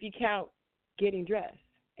 if you count getting dressed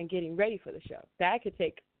and getting ready for the show. That could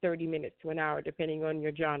take 30 minutes to an hour depending on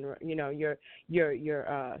your genre,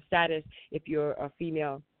 your status, if you're a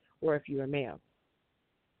female or if you're a male.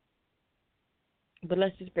 But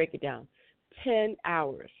let's just break it down. 10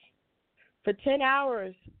 hours. For 10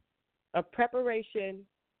 hours of preparation,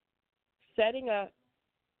 setting up,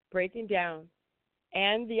 breaking down,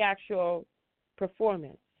 and the actual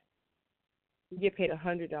performance, you get paid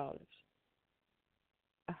 $100.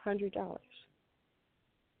 $100.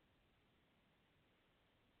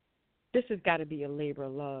 This has got to be a labor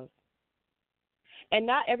of love. And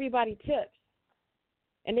not everybody tips.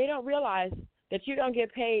 And they don't realize that you don't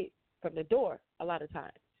get paid from the door a lot of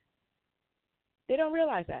times. They don't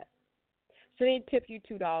realize that. So they tip you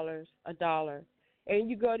 $2, $1, and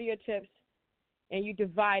you go to your tips and you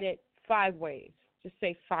divide it 5 ways. Just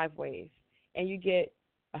say 5 ways. And you get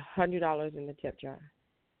 $100 in the tip jar.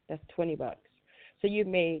 That's $20. So you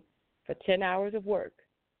made, for 10 hours of work,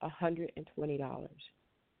 $120.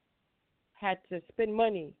 Had to spend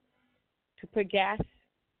money to put gas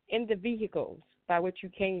in the vehicles by which you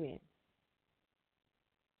came in.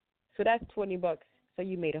 So that's $20. So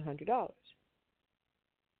you made $100.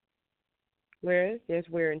 Whereas there's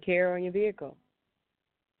wear and tear on your vehicle.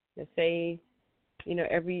 Let's say,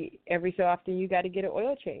 every so often you got to get an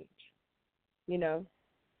oil change.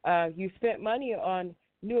 You spent money on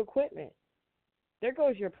new equipment. There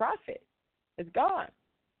goes your profit. It's gone.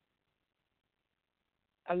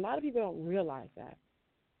 A lot of people don't realize that.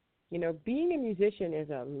 Being a musician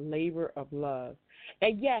is a labor of love.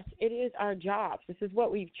 And yes, it is our jobs. This is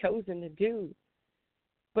what we've chosen to do.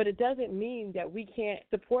 But it doesn't mean that we can't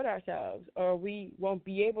support ourselves or we won't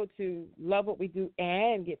be able to love what we do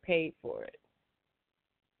and get paid for it.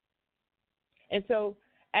 And so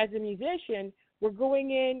as a musician, we're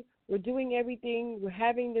going in, we're doing everything, we're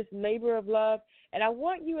having this labor of love. And I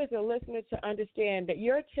want you as a listener to understand that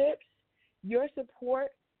your tips, your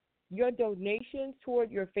support, your donations toward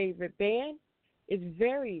your favorite band is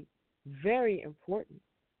very, very important.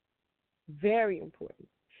 Very important.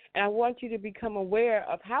 And I want you to become aware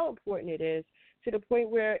of how important it is to the point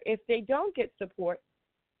where if they don't get support,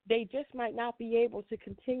 they just might not be able to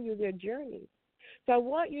continue their journey. So I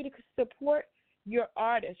want you to support your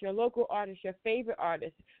artist, your local artist, your favorite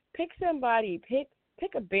artist. Pick somebody, pick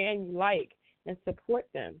a band you like and support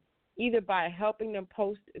them, either by helping them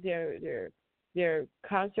post their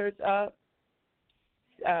concerts up,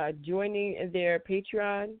 joining their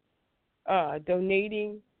Patreon,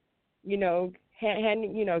 donating,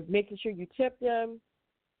 making sure you tip them,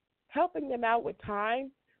 helping them out with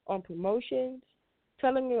time on promotions,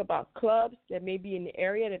 telling them about clubs that may be in the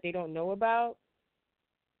area that they don't know about.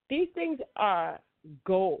 These things are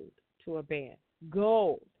gold to a band,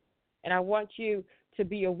 gold. And I want you to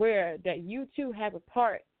be aware that you too have a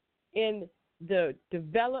part in the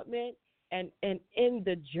development and in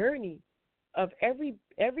the journey of every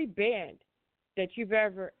band that you've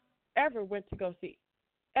ever went to go see,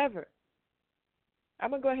 ever. I'm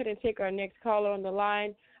going to go ahead and take our next caller on the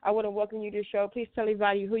line. I want to welcome you to the show. Please tell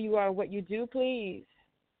everybody who you are and what you do, please.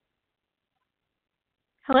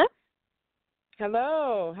 Hello?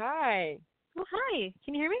 Hello. Hi. Oh, hi.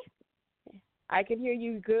 Can you hear me? I can hear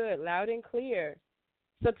you good, loud and clear.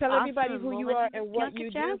 So tell everybody who you are and what you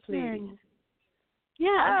do, please. Yeah,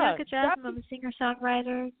 I'm Bianca Jasmine. I'm a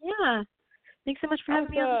singer-songwriter. Yeah. Thanks so much for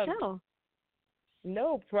having me on the show.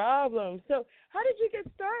 No problem. So how did you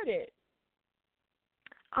get started?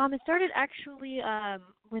 It started actually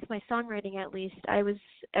with my songwriting. At least I was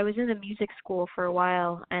in a music school for a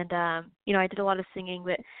while, and I did a lot of singing,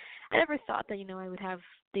 but I never thought that I would have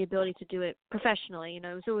the ability to do it professionally. It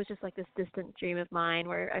was always just like this distant dream of mine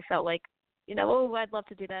where I felt like, I'd love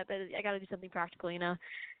to do that, but I got to do something practical,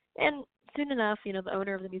 And soon enough, the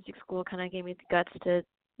owner of the music school kind of gave me the guts to,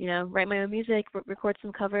 write my own music, record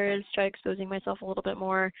some covers, try exposing myself a little bit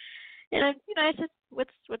more. And I said,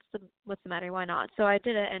 what's the matter? Why not? So I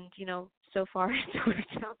did it, and so far it's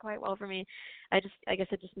worked out quite well for me. I guess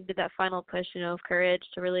I just needed that final push, of courage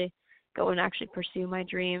to really go and actually pursue my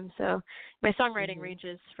dream. So my songwriting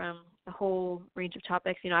ranges from a whole range of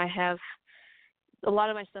topics. I have a lot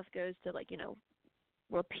of my stuff goes to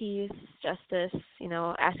world peace, justice,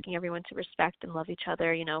 asking everyone to respect and love each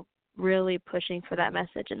other, really pushing for that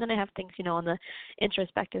message. And then I have things, on the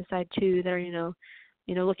introspective side too that are,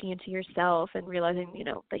 looking into yourself and realizing,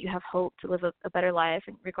 that you have hope to live a better life,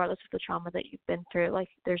 and regardless of the trauma that you've been through, like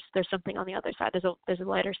there's something on the other side. There's a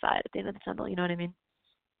lighter side at the end of the tunnel. You know what I mean?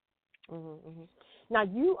 Mm-hmm. Now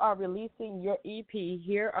you are releasing your EP,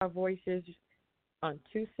 Hear Our Voices, on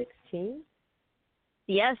 2/16.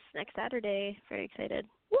 Yes, next Saturday. Very excited.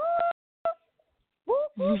 Woo!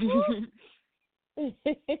 Woo, woo, woo.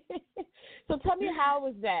 So tell me, how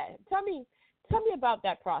was that? Tell me about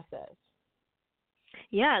that process.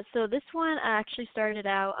 Yeah, so this one I actually started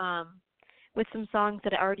out with some songs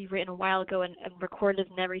that I already written a while ago and recorded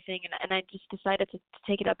and everything, and I just decided to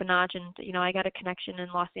take it up a notch. And I got a connection in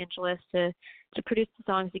Los Angeles to produce the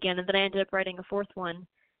songs again, and then I ended up writing a fourth one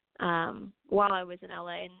while I was in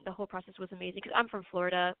LA, and the whole process was amazing because I'm from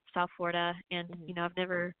Florida, South Florida, and I've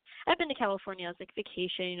been to California as like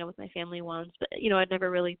vacation, with my family once, but I'd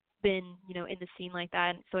never really been in the scene like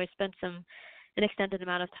that, and so I spent an extended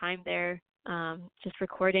amount of time there, just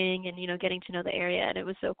recording and getting to know the area, and it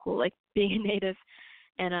was so cool, like being a native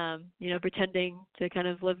and pretending to kind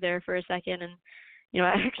of live there for a second. And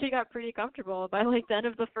I actually got pretty comfortable by like the end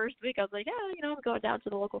of the first week. I was like, yeah, I'm going down to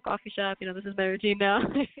the local coffee shop. This is my routine now.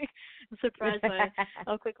 I'm surprised by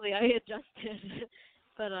how quickly I adjusted.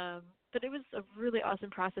 But it was a really awesome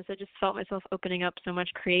process. I just felt myself opening up so much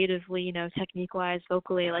creatively, technique-wise,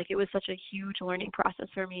 vocally. Like it was such a huge learning process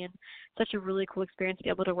for me, and such a really cool experience to be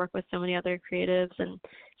able to work with so many other creatives and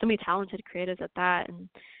so many talented creatives at that. And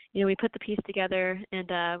we put the piece together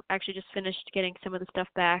and actually just finished getting some of the stuff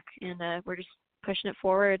back, and we're just pushing it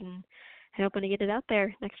forward and hoping to get it out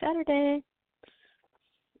there next Saturday.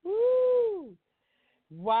 Woo!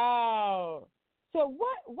 Wow. So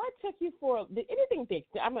what took you did anything take,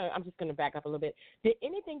 I'm just going to back up a little bit. Did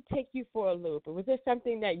anything take you for a loop? Or was there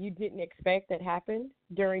something that you didn't expect that happened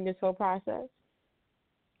during this whole process?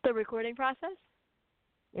 The recording process?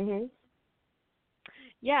 Mhm.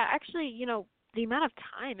 Yeah, actually, the amount of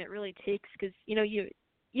time it really takes, because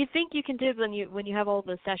you think you can do it when you have all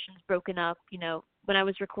the sessions broken up. When I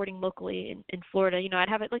was recording locally in Florida, I'd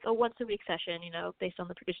have it like a once a week session, based on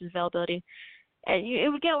the producer's availability, and it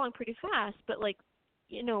would get along pretty fast. But like,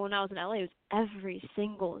 when I was in LA, it was every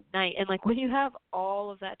single night, and like when you have all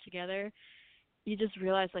of that together, you just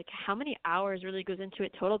realize like how many hours really goes into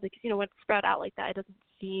it total, because when it's spread out like that, it doesn't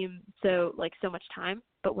seem so much time.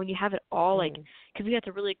 But when you have it all, like, because we had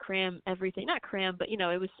to really cram everything, not cram, but it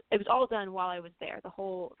was all done while I was there,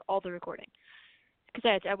 all the recording,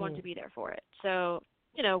 because I wanted to be there for it. So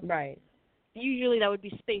right. Usually that would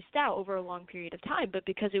be spaced out over a long period of time, but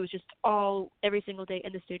because it was just every single day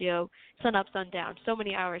in the studio, sun up, sun down, so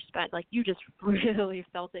many hours spent, like you just really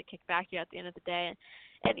felt it kick back to you at the end of the day.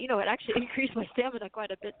 And it actually increased my stamina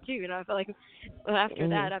quite a bit too. I felt like after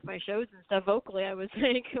that, at my shows and stuff, vocally, I was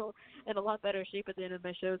like in a lot better shape at the end of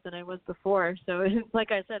my shows than I was before. So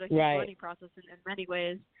like I said, a huge learning process in many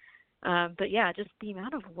ways. But yeah, just the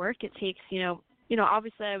amount of work it takes.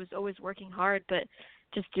 Obviously I was always working hard, but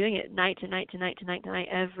just doing it night to night to night to night to night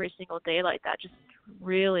every single day like that, just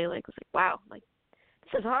really was like, wow, like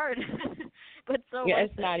this is hard, but so worth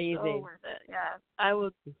it's not easy. So worth it. Yeah, I will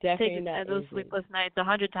definitely take those sleepless nights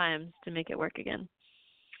 100 times to make it work again.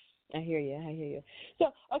 I hear you.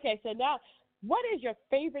 So okay, so now, what is your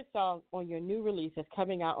favorite song on your new release that's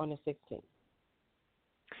coming out on the 16th?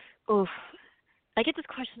 Oof, I get this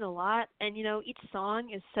question a lot, and each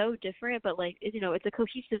song is so different, but it's a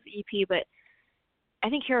cohesive EP. But I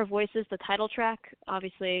think Hero Voices, the title track,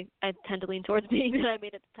 obviously I tend to lean towards being that I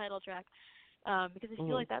made it the title track, because I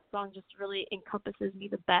feel like that song just really encompasses me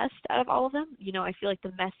the best out of all of them. I feel like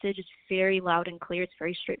the message is very loud and clear. It's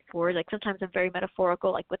very straightforward. Like sometimes I'm very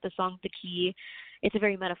metaphorical, like with the song The Key. It's a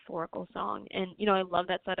very metaphorical song, and I love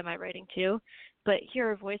that side of my writing too. But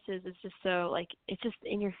Hero Voices is just so it's just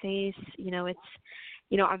in your face.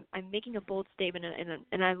 I'm making a bold statement,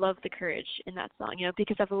 and I love the courage in that song.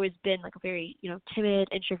 Because I've always been like a very timid,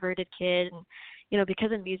 introverted kid, and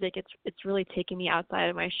because of music, it's really taken me outside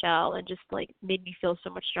of my shell and just like made me feel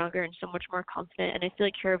so much stronger and so much more confident. And I feel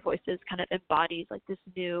like Hero Voices kind of embodies like this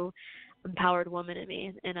new empowered woman in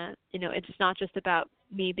me, and it's not just about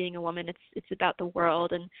me being a woman. It's about the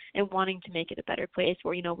world and wanting to make it a better place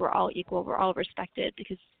where we're all equal, we're all respected.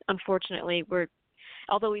 Because unfortunately,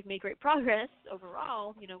 although we've made great progress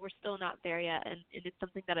overall, we're still not there yet, and it's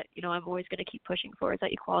something that I'm always going to keep pushing for, is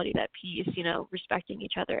that equality, that peace, respecting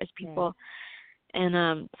each other as people.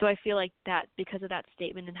 And so I feel like that because of that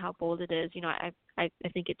statement and how bold it is, I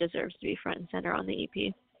think it deserves to be front and center on the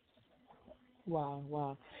EP.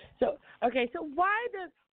 Wow. So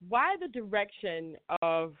why the direction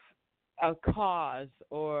of a cause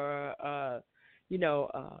or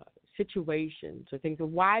situations or things?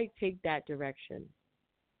 Why take that direction?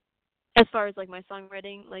 As far as like my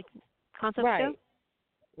songwriting concepts right.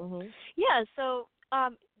 go? Mm-hmm. Yeah. So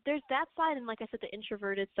there's that side, and like I said, the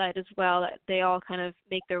introverted side as well. That they all kind of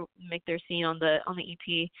make their scene on the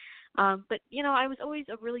EP. But I was always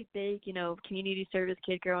a really big community service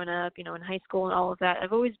kid growing up. In high school and all of that.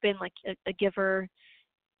 I've always been like a giver,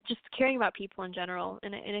 just caring about people in general.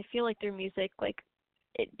 And I feel like through music,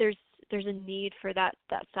 there's a need for that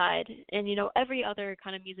side. And every other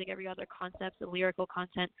kind of music, every other concept, the lyrical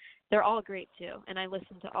content, they're all great too. And I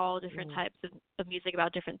listen to all different types of music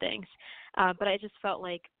about different things. But I just felt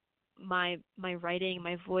like my writing,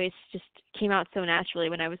 my voice just came out so naturally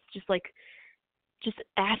when I was just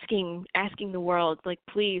asking the world,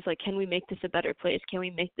 please, can we make this a better place? Can we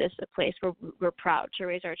make this a place where we're proud to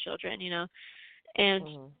raise our children?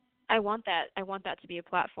 And I want that to be a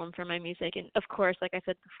platform for my music. And of course, like I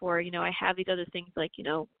said before, I have these other things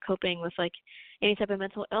coping with any type of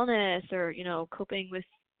mental illness, or coping with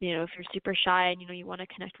if you're super shy and you want to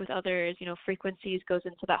connect with others. Frequencies goes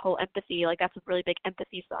into that whole empathy. That's a really big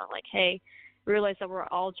empathy song. Hey, realize that we're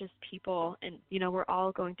all just people, and we're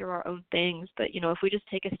all going through our own things. But if we just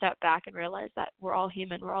take a step back and realize that we're all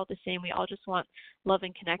human, we're all the same, we all just want love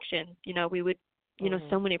and connection, we would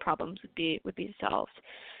so many problems would be solved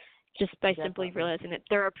just by simply realizing that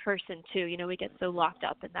they're a person too. We get so locked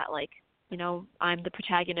up in that I'm the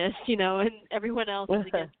protagonist, and everyone else is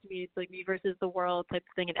against me. It's me versus the world type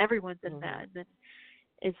of thing, and everyone's in that. And then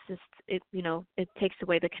it's just it takes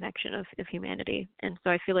away the connection of humanity. And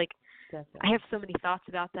so I feel like I have so many thoughts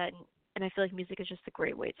about that, and I feel like music is just a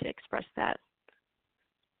great way to express that.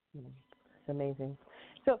 It's amazing.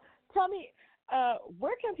 So tell me,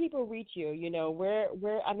 where can people reach you? Where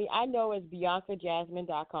I know it's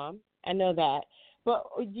BiancaJasmine.com. I know that. But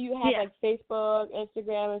do you have Facebook,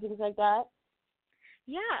 Instagram, and things like that?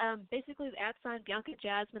 Yeah, basically the @ Bianca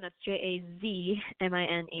Jasmine, that's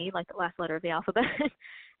JAZMINE, like the last letter of the alphabet.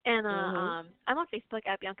 And I'm on Facebook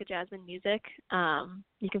at Bianca Jasmine Music.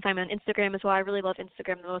 You can find me on Instagram as well. I really love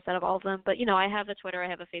Instagram the most out of all of them. But, I have a Twitter, I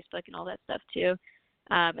have a Facebook, and all that stuff too.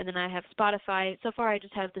 And then I have Spotify. So far I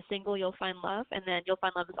just have the single You'll Find Love, and then You'll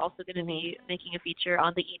Find Love is also going to be making a feature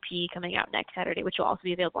on the EP coming out next Saturday, which will also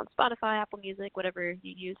be available on Spotify, Apple Music, whatever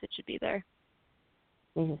you use, it should be there.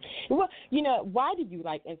 Well, why do you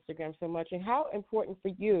like Instagram so much, and how important for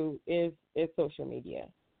you is social media?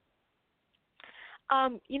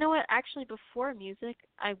 You know what? Actually, before music,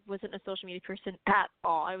 I wasn't a social media person at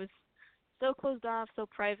all. I was so closed off, so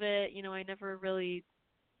private. I never really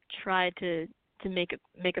tried to make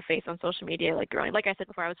a face on social media growing. Like I said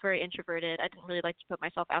before, I was very introverted. I didn't really like to put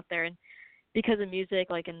myself out there, and because of music,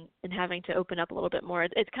 and having to open up a little bit more,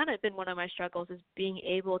 it's kind of been one of my struggles, is being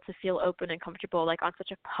able to feel open and comfortable on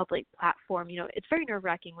such a public platform. It's very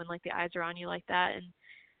nerve-wracking when the eyes are on you like that,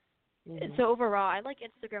 and so overall, I like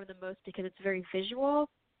Instagram the most because it's very visual,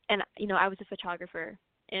 and I was a photographer,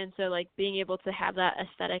 and so being able to have that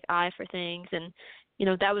aesthetic eye for things, and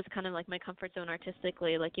that was kind of my comfort zone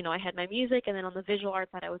artistically. I had my music, and then on the visual art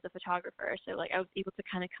side, I was a photographer, so I was able to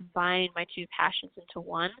kind of combine my two passions into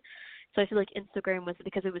one. So I feel like Instagram was,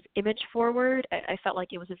 because it was image forward, I felt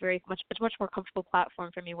like it was a much more comfortable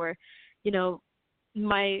platform for me, where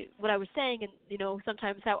what I was saying, and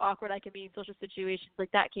sometimes how awkward I can be in social situations,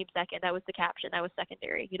 like that came second. That was the caption. That was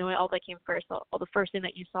secondary. All that came first. All the first thing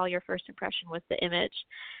that you saw, your first impression was the image,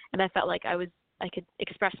 and I felt like I could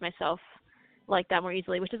express myself like that more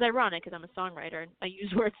easily, which is ironic because I'm a songwriter and I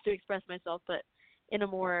use words to express myself, but in a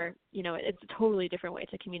more it's a totally different way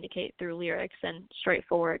to communicate through lyrics and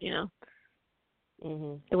straightforward.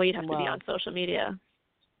 The way you'd have to be on social media.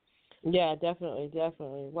 Yeah, definitely.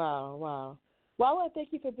 Wow. Well, I want to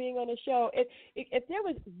thank you for being on the show. If there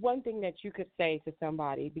was one thing that you could say to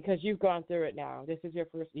somebody, because you've gone through it now, this is your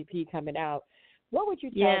first EP coming out, what would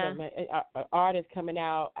you tell them, an artist coming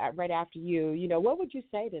out right after you, what would you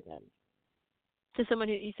say to them? To someone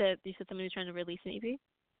who, you said someone who's trying to release an EP?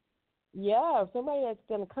 Yeah, somebody that's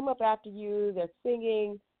going to come up after you, that's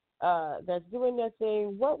singing, that's doing their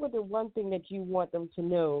thing, what would the one thing that you want them to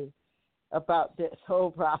know about this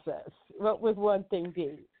whole process? What would one thing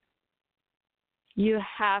be? You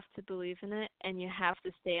have to believe in it, and you have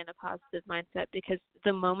to stay in a positive mindset, because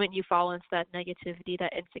the moment you fall into that negativity,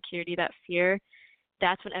 that insecurity, that fear,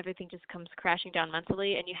 that's when everything just comes crashing down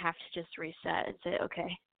mentally, and you have to just reset and say,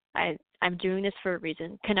 okay, I'm doing this for a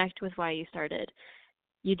reason. Connect with why you started.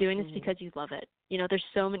 You're doing this because you love it. There's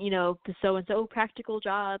so many, the so-and-so practical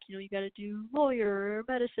jobs, you got to do lawyer or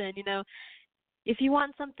medicine, If you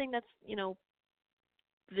want something that's,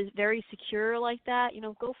 very secure like that,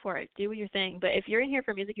 go for it. Do your thing. But if you're in here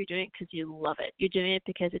for music, you're doing it because you love it. You're doing it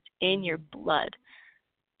because it's in your blood.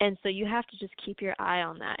 And so you have to just keep your eye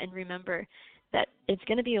on that and remember that it's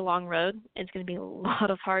going to be a long road. It's going to be a lot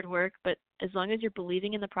of hard work. But as long as you're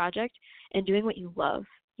believing in the project and doing what you love,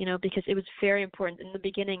 because it was very important. In the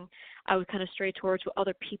beginning, I would kind of stray towards what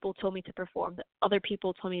other people told me to perform, that other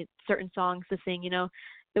people told me certain songs to sing,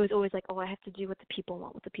 It was always like, oh, I have to do what the people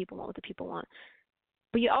want, what the people want, what the people want.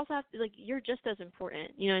 But you also have to, you're just as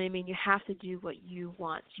important. You know what I mean? You have to do what you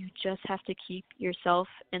want. You just have to keep yourself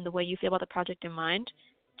and the way you feel about the project in mind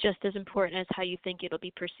just as important as how you think it'll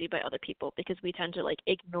be perceived by other people, because we tend to,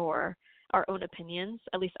 ignore our own opinions,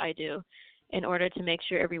 at least I do, in order to make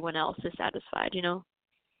sure everyone else is satisfied,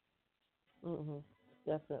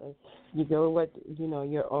 Definitely. You go with,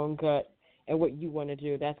 your own gut and what you want to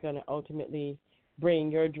do. That's going to ultimately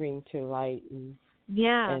bring your dream to light.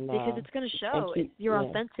 Because it's going to show you're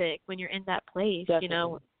authentic when you're in that place.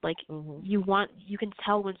 Definitely. You can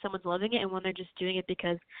tell when someone's loving it and when they're just doing it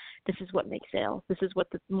because this is what makes sales. This is what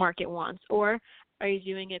the market wants. Or are you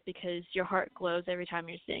doing it because your heart glows every time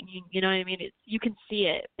you're singing? You know what I mean? You can see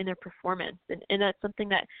it in their performance, and that's something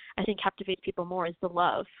that I think captivates people more, is the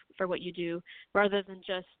love for what you do, rather than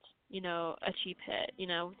just a cheap hit.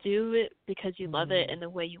 Do it because you love it and the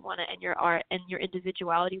way you want it, and your art and your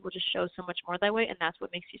individuality will just show so much more that way, and that's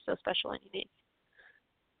what makes you so special and unique.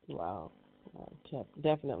 Wow.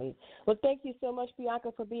 Definitely. Well, thank you so much,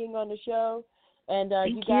 Bianca, for being on the show. And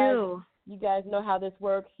you guys know how this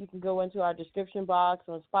works. You can go into our description box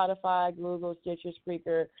on Spotify, Google, Stitcher,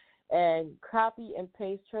 Spreaker, and copy and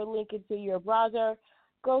paste her link into your browser.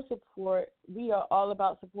 Go support. We are all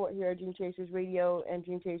about support here at Dream Chasers Radio and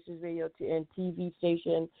Dream Chasers Radio and TV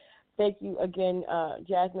station. Thank you again,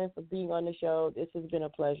 Jasmine, for being on the show. This has been a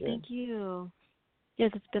pleasure. Thank you.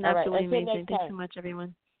 Yes, it's been absolutely amazing. Thanks so much,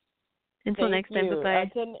 everyone. Until next time,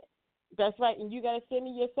 bye-bye. That's right, and you got to send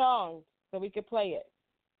me your song so we can play it.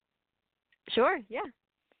 Sure, yeah.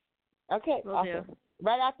 Okay, Will awesome. do.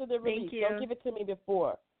 Right after the release. Thank you. Don't give it to me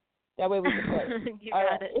before. That way we can play it. You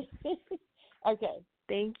got it. Okay.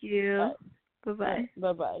 Thank you. Right. Bye-bye.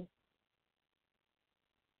 Bye-bye.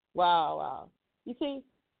 Wow. You see,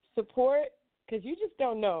 support, because you just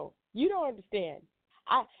don't know. You don't understand.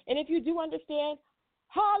 And if you do understand,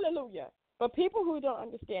 hallelujah. But people who don't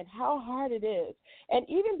understand how hard it is, and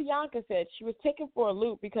even Bianca said she was taken for a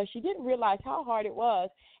loop because she didn't realize how hard it was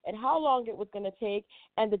and how long it was going to take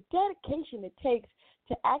and the dedication it takes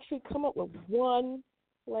to actually come up with one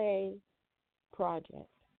play project.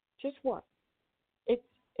 Just one.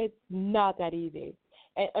 It's not that easy.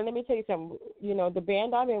 And let me tell you something. The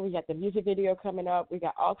band I'm in, we got the music video coming up. We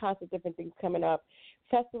got all kinds of different things coming up,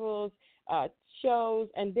 festivals, shows,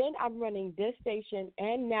 and then I'm running this station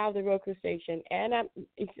and now the Roku station, and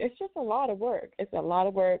it's just a lot of work. It's a lot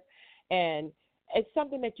of work, and it's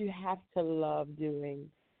something that you have to love doing.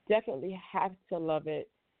 Definitely have to love it.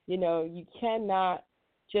 You cannot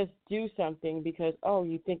just do something because,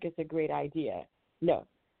 you think it's a great idea. No.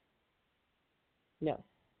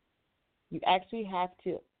 You actually have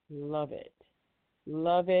to love it.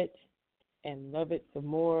 Love it and love it some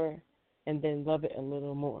more, and then love it a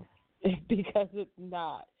little more. Because it's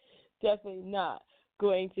definitely not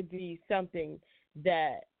going to be something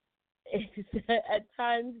that at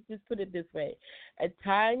times, just put it this way, at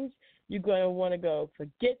times you're going to want to go,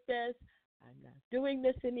 forget this, I'm not doing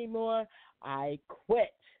this anymore, I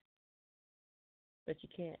quit. But you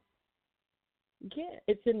can't. You can't.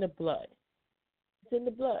 It's in the blood. It's in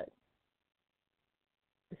the blood.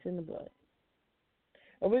 It's in the blood.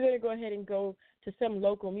 And we're going to go ahead and go to some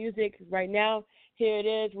local music right now. Here it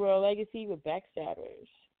is, Royal Legacy with Backstabbers.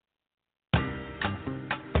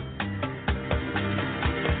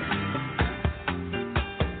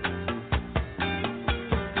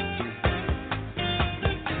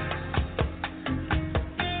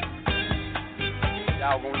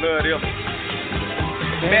 Y'all gonna love this.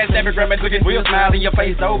 Backstabbing, grandma looking real smile in your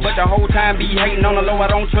face though, but the whole time be hating on the low. I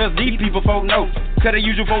don't trust these people, folk know. Cut the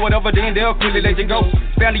usual for whatever, then they'll quickly let you go.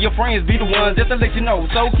 Family, your friends be the ones just to let you know.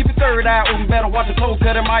 So keep your third eye open, better watch the cold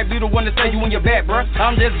cutter. Might be the one to say you in your back, bruh.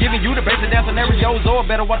 I'm just giving you the basic down scenarios, or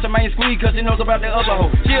better watch the main squeeze, cause she knows about the other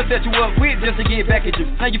hoe. She'll set you up quick just to get back at you.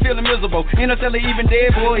 Now you feeling miserable, ain't no cellar even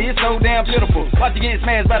dead, boy, it's so damn pitiful. Watch you get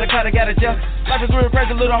smashed by the car that got at ya. Life is real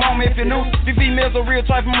crazy, little homie, if you knew. These females are real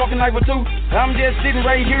trifling, walking like with two. I'm just sitting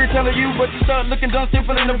right here telling you, but you start looking done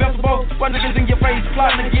simple and invincible. One niggas in your face,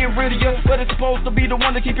 plotting to get rid of you, but it's supposed to be the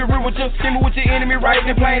one to keep you real with you. Scheming with your enemy right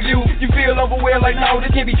in plain view. You feel overwhelmed like, no,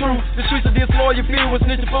 this can't be true. The streets are disloyal, you feel with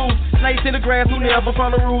snitching fools. Snakes in the grass who never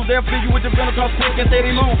follow rules. They'll fill you with the venom, cause quick and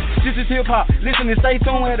steady move. This is hip hop, listen and stay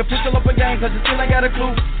tuned. Had to push up a game, cause you still ain't got a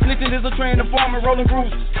clue. Snitching is a trend, informing, rolling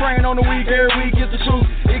grooves. Praying on the week, every week is the truth.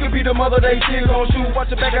 It could be the mother they still gon' shoot.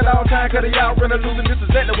 Watch your back at all time, cause they out running loose. And this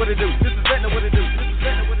is exactly what it do. This is exactly what it do. This is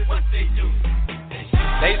exactly what it do. What they do.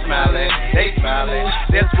 They smiling,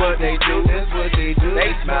 that's what they do, that's what they do.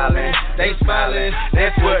 They smiling, that's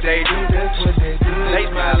what they do, that's what they do. They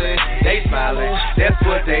smiling, that's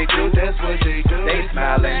what they do, that's what they do. They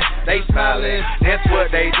smiling, that's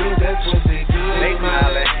what they do, that's what they do. They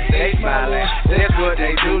smiling, that's what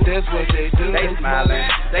they do, that's what they do. They smiling,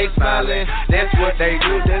 that's what they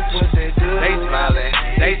do, that's what they do.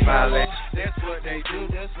 They smiling, that's what they do,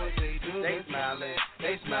 that's what they do. They smiling,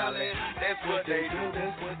 that's what they do,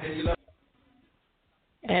 that's what they do.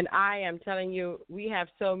 And I am telling you, we have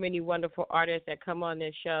so many wonderful artists that come on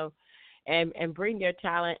this show and bring their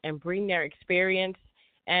talent and bring their experience.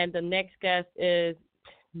 And the next guest is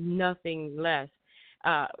nothing less.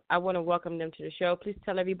 I want to welcome them to the show. Please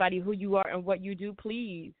tell everybody who you are and what you do,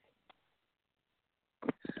 please.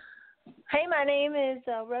 Hey, my name is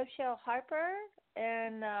Rochelle Harper,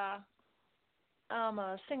 and I'm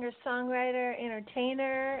a singer-songwriter,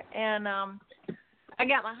 entertainer, and I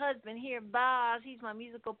got my husband here, Boz. He's my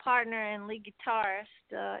musical partner and lead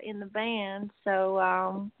guitarist in the band.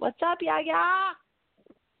 So, what's up, Yaya?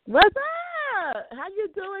 What's up? How you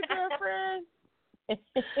doing, girlfriend?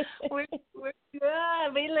 We're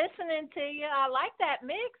good. We listening to you. I like that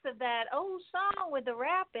mix of that old song with the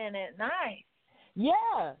rap in it. Nice.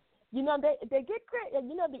 Yeah. You know, they get great.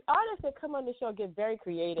 You know, the artists that come on the show get very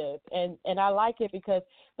creative, and I like it because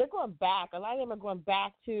they're going back. A lot of them are going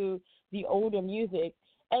back to the older music,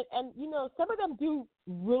 and you know, some of them do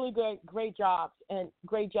really great jobs and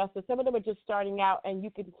great justice. Some of them are just starting out, and you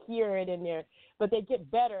can hear it in there, but they get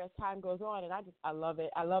better as time goes on, and I love it.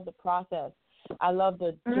 I love the process. I love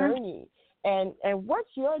the journey. And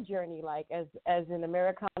what's your journey like as an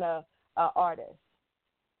Americana artist?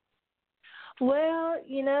 Well,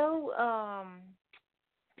 you know,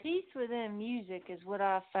 peace within music is what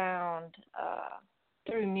I found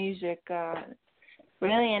through music.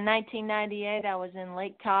 Really, in 1998, I was in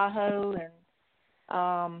Lake Tahoe,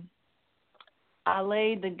 and I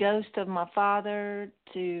laid the ghost of my father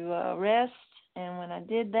to rest. And when I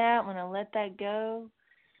did that, when I let that go,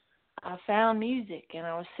 I found music. And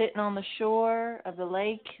I was sitting on the shore of the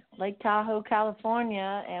Lake Tahoe,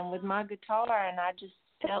 California, and with my guitar, and I just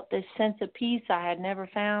felt this sense of peace I had never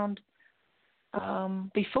found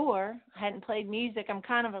before. I hadn't played music. I'm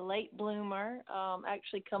kind of a late bloomer,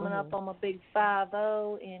 actually coming up on my big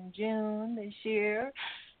 5-0 in June this year.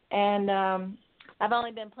 And I've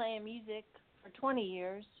only been playing music for 20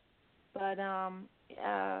 years. But,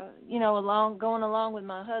 you know, going along with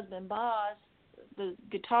my husband, Boz, the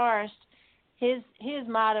guitarist, his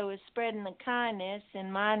motto is spreading the kindness,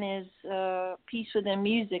 and mine is peace within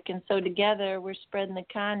music. And so together we're spreading the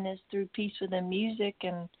kindness through peace within music,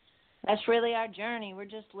 and that's really our journey. We're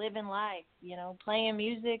just living life, you know, playing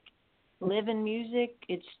music, living music.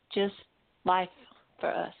 It's just life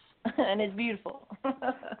for us, and it's beautiful.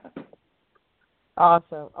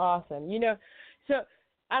 Awesome. You know, so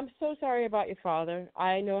I'm so sorry about your father.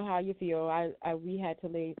 I know how you feel. We had to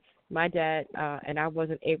leave my dad, and I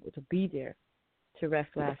wasn't able to be there to rest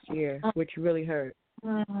last year, which really hurt.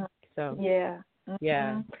 Mm-hmm. So yeah,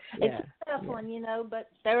 Yeah. It's a tough one, you know, but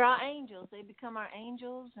they're our angels. They become our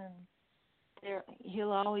angels, and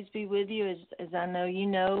he'll always be with you, as I know you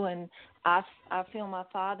know, and I feel my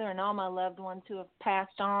father and all my loved ones who have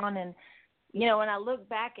passed on. And, you know, when I look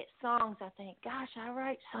back at songs, I think, gosh, I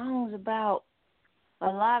write songs about a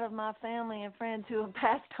lot of my family and friends who have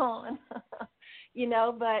passed on, you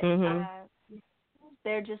know, but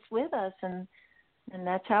they're just with us, and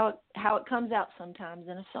that's how it comes out sometimes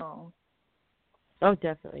in a song. Oh,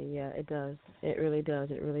 definitely. Yeah, it does. It really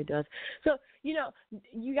does. It really does. So, you know,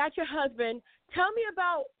 you got your husband. Tell me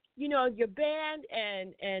about, you know, your band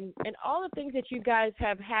and all the things that you guys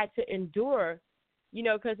have had to endure, you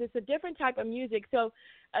know, because it's a different type of music. So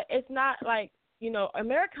it's not like, you know,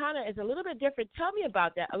 Americana is a little bit different. Tell me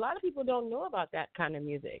about that. A lot of people don't know about that kind of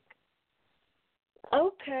music.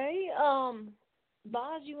 Okay.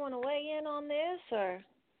 Boz, you want to weigh in on this, or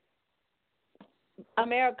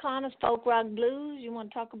Americana's folk rock blues? You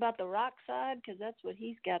want to talk about the rock side, because that's what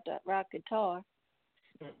he's got, that rock guitar.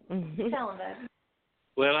 Tell him that.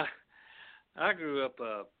 Well, I grew up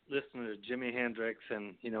listening to Jimi Hendrix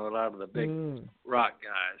and, you know, a lot of the big rock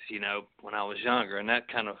guys, you know, when I was younger, and that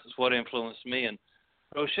kind of is what influenced me. And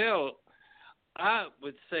Rochelle, I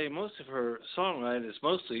would say most of her songwriting is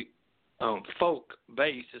mostly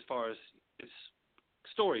folk-based as far as it's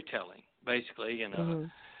storytelling, basically, you know.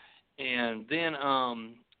 And then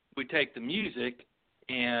we take the music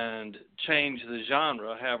and change the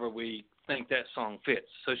genre however we think that song fits.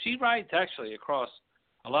 So she writes actually across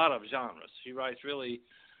a lot of genres. She writes really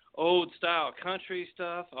old-style country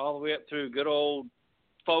stuff all the way up through good old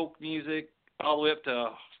folk music, all the way up to,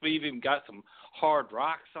 we even got some hard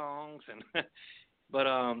rock songs. And but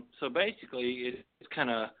so basically it kind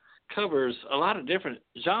of covers a lot of different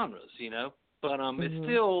genres, you know. But it's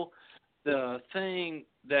still the thing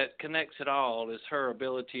that connects it all is her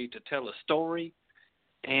ability to tell a story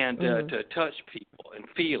and to touch people and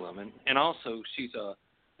feel them. And also she's a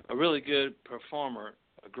really good performer,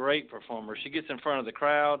 a great performer. She gets in front of the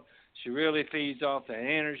crowd. She really feeds off the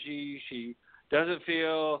energy. She doesn't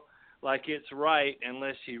feel like it's right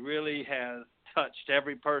unless she really has touched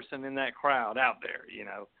every person in that crowd out there, you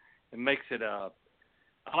know. It makes it I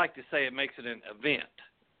like to say it makes it an event,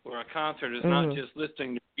 where a concert is not just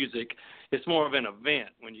listening to music. It's more of an event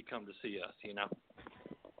when you come to see us, you know.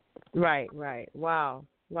 Right. Wow.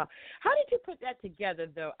 How did you put that together,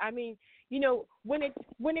 though? I mean, you know, when it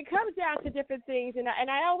comes down to different things, and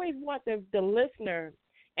I always want the listener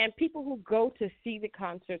and people who go to see the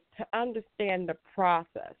concert to understand the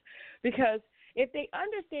process, because if they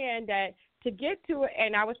understand that to get to it,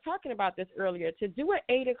 and I was talking about this earlier, to do an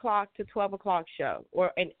 8 o'clock to 12 o'clock show,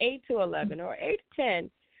 or an 8 to 11, or 8 to 10,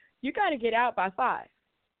 you got to get out by 5.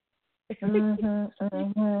 You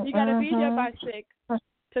got to be there by 6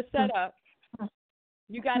 to set up.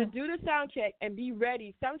 You got to do the sound check and be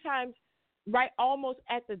ready. Sometimes right almost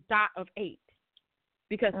at the dot of 8,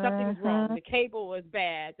 because something's wrong. The cable is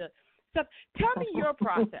bad. Tell me your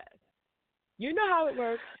process. You know how it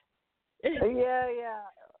works. Yeah.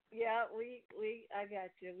 I got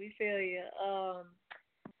you. We feel you. Of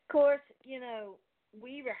course, you know,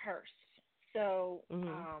 we rehearse. So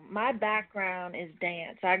my background is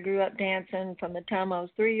dance. I grew up dancing from the time I was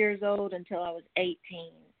 3 years old until I was 18.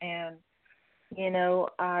 And, you know,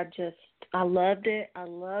 I loved it. I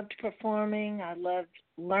loved performing. I loved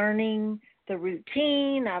learning the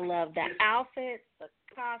routine. I loved the outfits, the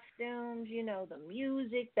costumes, you know, the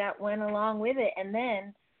music that went along with it. And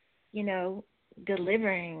then, you know,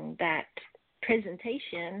 delivering that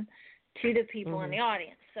presentation to the people in the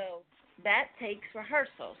audience. So that takes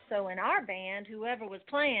rehearsal. So in our band, whoever was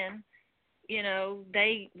playing, you know,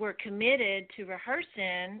 they were committed to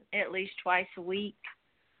rehearsing at least twice a week,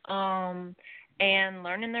 and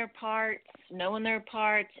learning their parts, knowing their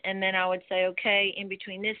parts. And then I would say, okay, in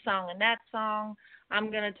between this song and that song, I'm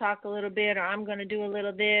going to talk a little bit, or I'm going to do a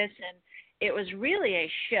little this. And it was really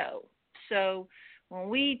a show. So when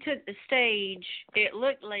we took the stage, it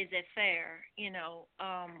looked laissez-faire, you know,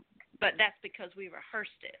 but that's because we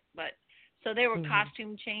rehearsed it. But so there were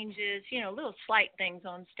costume changes, you know, little slight things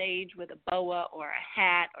on stage with a boa or a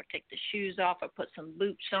hat, or take the shoes off or put some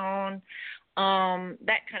boots on,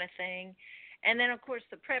 that kind of thing. And then, of course,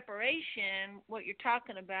 the preparation, what you're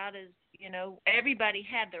talking about is, you know, everybody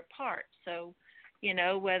had their part. So, you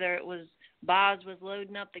know, whether it was Boz was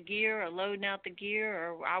loading up the gear or loading out the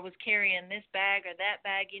gear, or I was carrying this bag or that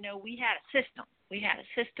bag, you know, we had a system. We had a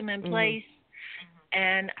system in place.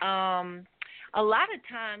 And a lot of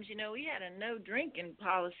times, you know, we had a no drinking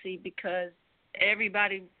policy, because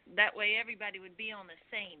everybody would be on the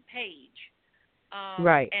same page.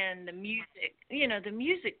 Right. And the music, the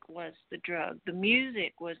music was the drug. The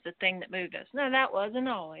music was the thing that moved us. No, that wasn't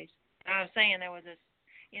always. I was saying there was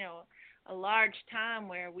a large time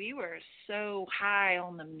where we were so high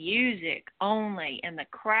on the music only and the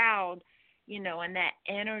crowd, and that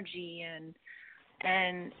energy and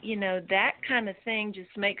that kind of thing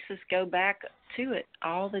just makes us go back to it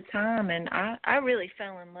all the time. And I really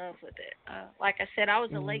fell in love with it. Like I said, I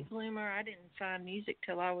was a late bloomer. I didn't find music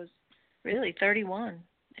till I was really 31.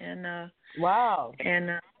 And wow.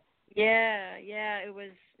 And yeah, it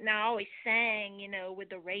was. Now I always sang, with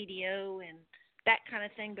the radio and that kind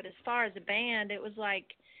of thing. But as far as a band, it was like,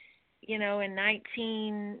 in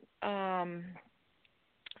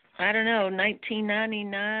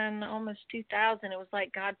 1999, almost 2000, it was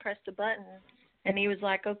like God pressed a button and he was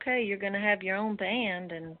like, okay, you're going to have your own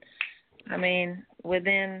band. And I mean,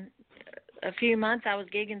 within a few months, I was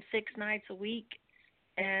gigging 6 nights a week.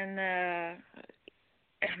 And I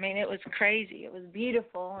mean, it was crazy. It was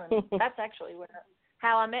beautiful. And that's actually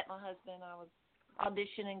how I met my husband. I was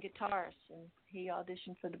auditioning guitarist and he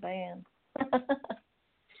auditioned for the band.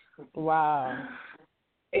 Wow.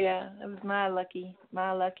 Yeah, it was my lucky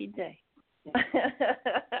day.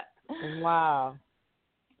 Wow.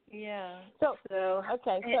 Yeah. So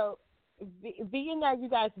being that you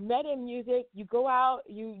guys met in music, you go out,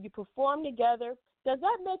 you perform together. Does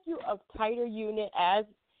that make you a tighter unit as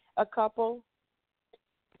a couple?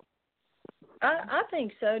 I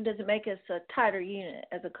think so. Does it make us a tighter unit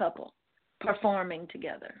as a couple, performing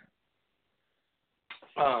together?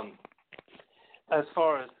 As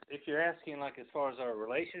far as, if you're asking, like, as far as our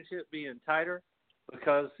relationship being tighter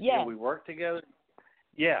because we work together,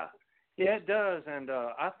 yeah, it does, and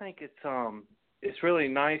I think it's really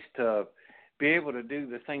nice to be able to do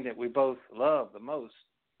the thing that we both love the most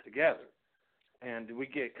together, and we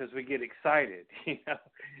get excited,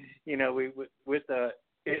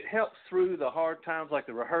 it helps through the hard times, like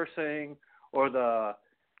the rehearsing or the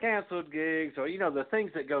canceled gigs or the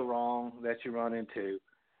things that go wrong that you run into.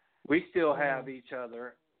 We still have each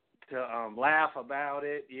other to laugh about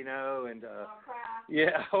it, and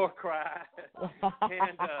or cry,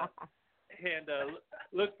 and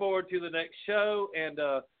look forward to the next show. And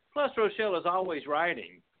plus, Rochelle is always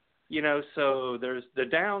writing, so there's the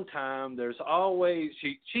downtime. There's always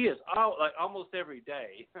she is almost every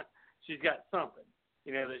day she's got something,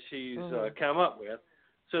 that she's come up with.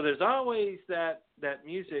 So there's always that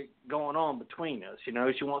music going on between us. She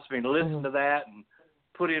wants me to listen to that and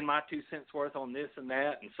put in my 2 cents worth on this and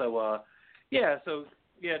that. And so, to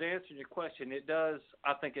answer your question, it does.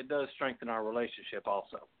 I think it does strengthen our relationship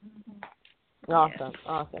also. Awesome.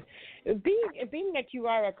 Being that you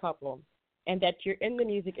are a couple and that you're in the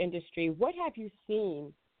music industry, what have you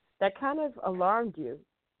seen that kind of alarmed you?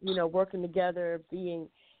 Working together, being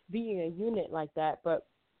a unit like that. But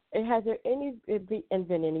has there been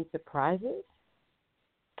any surprises?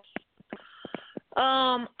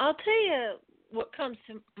 I'll tell you. What comes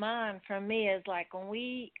to mind for me is like when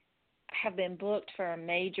we have been booked for a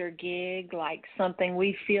major gig, like something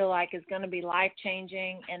we feel like is going to be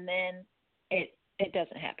life-changing, and then it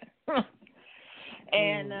doesn't happen.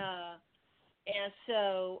 And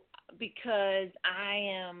so because I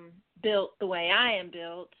am built the way I am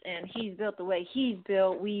built and he's built the way he's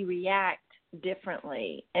built, we react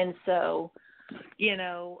differently. And so,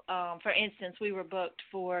 for instance, we were booked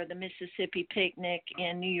for the Mississippi Picnic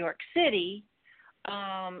in New York City,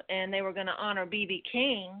 and they were going to honor B.B.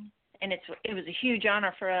 King, and it was a huge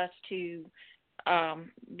honor for us to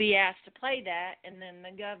be asked to play that. And then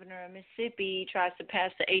the governor of Mississippi tries to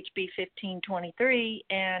pass the HB 1523,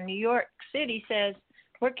 and New York City says,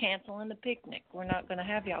 we're canceling the picnic. We're not going to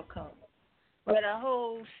have y'all come. But the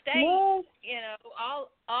whole state, all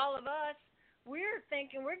of us, we're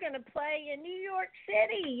thinking we're going to play in New York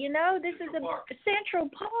City. This is a Central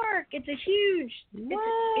Park. It's a huge.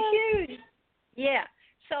 Yeah.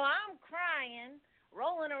 So I'm crying,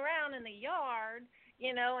 rolling around in the yard,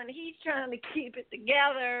 and he's trying to keep it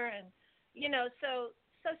together, and so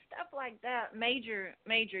stuff like that, major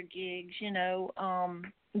gigs,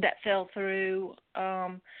 that fell through.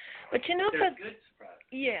 But there's good surprises.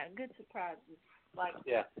 Yeah, good surprises.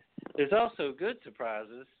 There's also good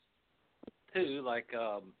surprises too. Like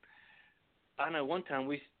I know one time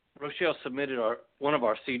Rochelle submitted one of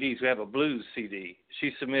our CDs. We have a blues CD.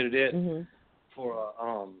 She submitted it for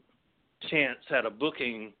a chance at a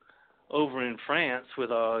booking over in France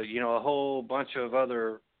with a whole bunch of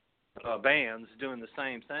other bands doing the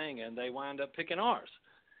same thing, and they wind up picking ours.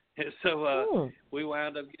 And so we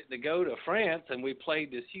wound up getting to go to France, and we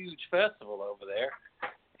played this huge festival over there.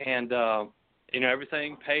 And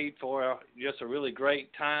everything paid for, just a really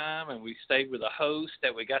great time, and we stayed with a host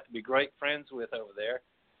that we got to be great friends with over there.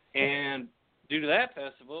 And due to that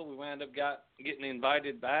festival, we wound up getting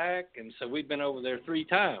invited back, and so we've been over there 3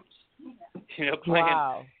 times, playing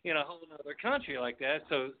in a whole other country like that.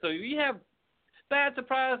 So you have bad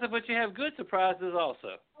surprises, but you have good surprises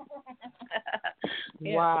also.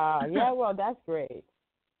 Wow. Yeah, well, that's great.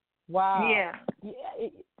 Wow. Yeah.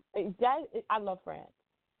 I love France.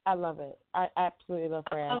 I love it. I absolutely love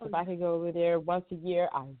France. Oh. If I could go over there once a year,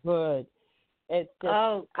 I would. It's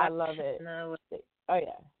just, I love it. No. Oh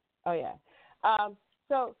yeah.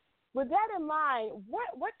 So with that in mind,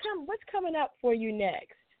 what's coming up for you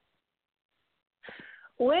next?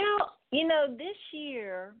 Well, this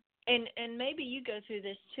year, and maybe you go through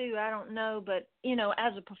this too, I don't know, but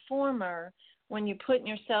as a performer, when you're putting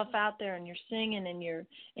yourself out there and you're singing and you're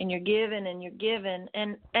giving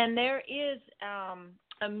and there is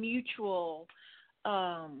a mutual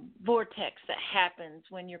vortex that happens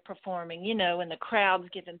when you're performing, and the crowd's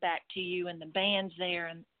giving back to you and the band's there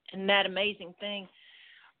and that amazing thing.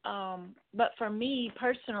 But for me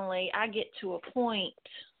personally, I get to a point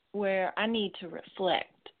where I need to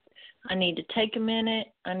reflect. I need to take a minute.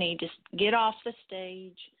 I need to get off the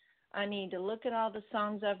stage. I need to look at all the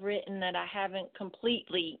songs I've written that I haven't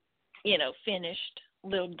completely, finished,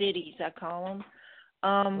 little ditties I call them.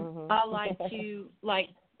 I like to, like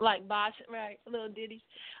Boz, right, little ditties.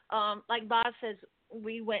 Like Boz says,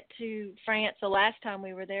 we went to France the last time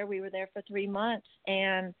we were there. We were there for 3 months,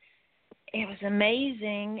 and it was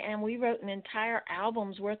amazing. And we wrote an entire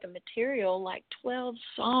album's worth of material, like 12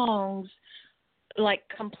 songs, like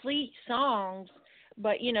complete songs.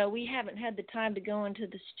 But, we haven't had the time to go into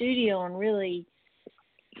the studio and really,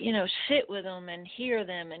 sit with them and hear,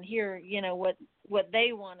 what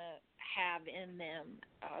they want to have in them,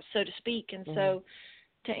 so to speak. And so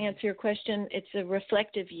to answer your question, it's a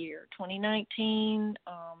reflective year, 2019,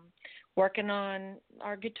 working on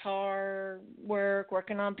our guitar work,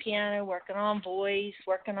 working on piano, working on voice,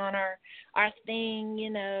 working on our thing,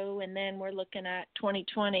 and then we're looking at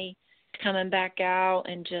 2020 coming back out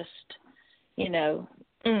and just,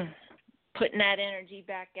 putting that energy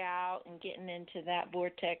back out and getting into that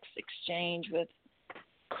vortex exchange with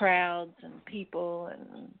crowds and people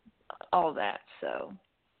and all that. So.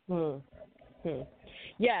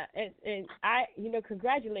 Yeah, and I,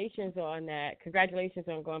 congratulations on that. Congratulations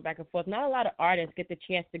on going back and forth. Not a lot of artists get the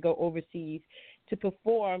chance to go overseas to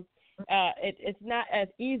perform. It's not as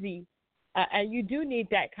easy, and you do need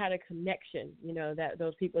that kind of connection. That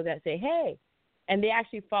those people that say, "Hey," and they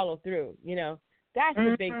actually follow through. That's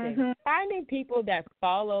the big thing. Finding people that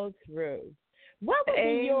follow through. What would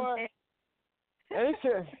be your?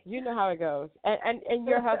 Sure, you know how it goes, and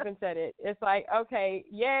your husband said it. It's like, okay,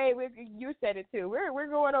 yay, you said it too. We're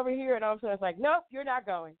going over here, and all of a sudden it's like, nope, you're not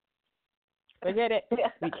going. Forget it.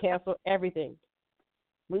 We cancel everything.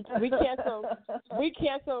 We cancel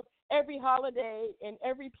every holiday and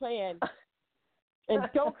every plan, and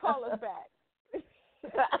don't call us back.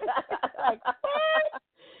 Like, what?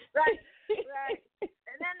 Right.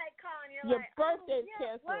 And then they call and you're your like, birthday's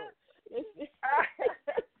canceled.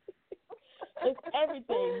 It's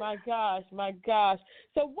everything. My gosh.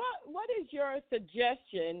 So what is your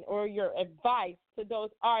suggestion or your advice to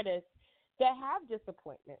those artists that have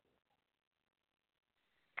disappointment?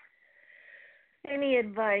 Any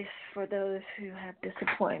advice for those who have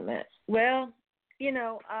disappointment? Well,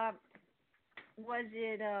 was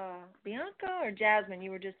it Bianca or Jasmine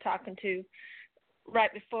you were just talking to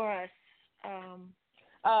right before us?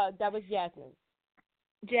 That was Jasmine.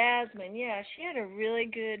 Jasmine, yeah, she had a really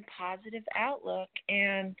good positive outlook,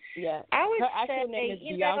 and yeah, I would her say, actual name is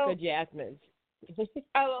Bianca Jasmine.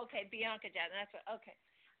 Oh, okay, Bianca Jasmine. That's what. Okay.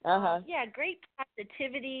 Yeah, great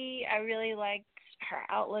positivity. I really liked her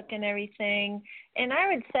outlook and everything. And I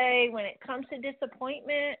would say when it comes to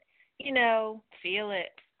disappointment, feel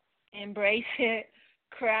it, embrace it,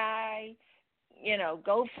 cry.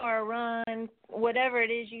 Go for a run, whatever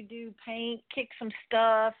it is you do, paint, kick some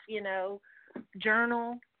stuff,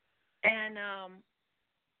 journal, and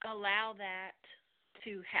allow that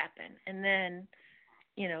to happen. And then,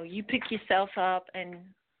 you pick yourself up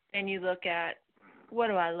and you look at, what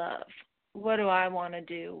do I love? What do I want to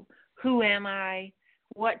do? Who am I?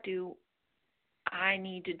 What do I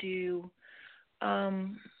need to do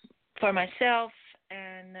for myself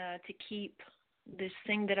and to keep this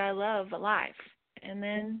thing that I love alive? And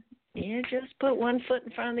then just put one foot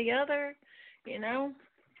in front of the other, and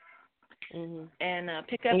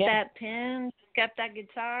pick up that pen, pick up that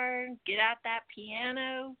guitar, get out that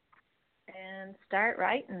piano, and start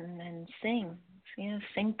writing and sing.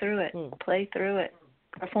 Sing through it, play through it,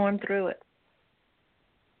 perform through it.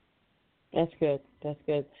 That's good. That's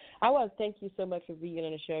good. I want to thank you so much for being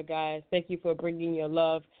on the show, guys. Thank you for bringing your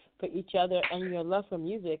love for each other and your love for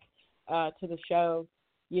music to the show.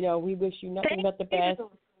 You know, we wish you nothing but the best.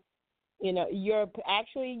 You know, you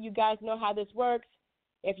guys know how this works.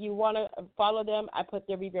 If you want to follow them, I put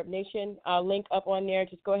their Reverbnation link up on there.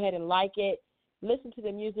 Just go ahead and like it. Listen to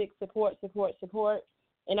the music, support.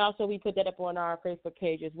 And also we put that up on our Facebook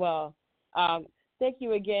page as well. Thank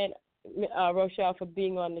you again, Rochelle, for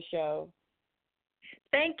being on the show.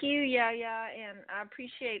 Thank you, Yaya, and I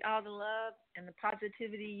appreciate all the love and the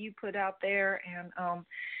positivity you put out there. And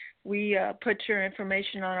we put your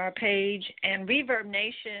information on our page. And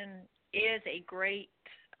Reverbnation is a great,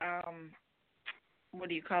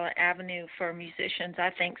 avenue for musicians,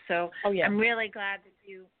 I think. So I'm really glad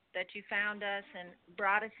that you found us and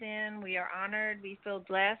brought us in. We are honored. We feel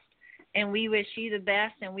blessed. And we wish you the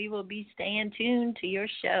best, and we will be staying tuned to your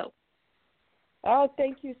show. Oh,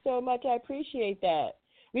 thank you so much. I appreciate that.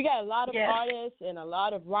 We got a lot of artists and a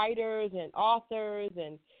lot of writers and authors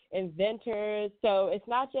and inventors. So it's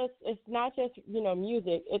not just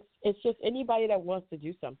music. It's just anybody that wants to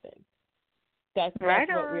do something. That's what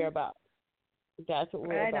we're about. That's what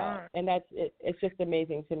we're about. And that's it. It's just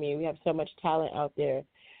amazing to me. We have so much talent out there,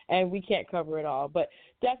 and we can't cover it all. But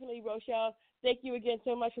definitely, Rochelle, thank you again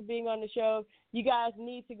so much for being on the show. You guys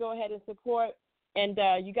need to go ahead and support. And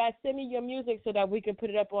you guys send me your music so that we can put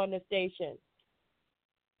it up on the station.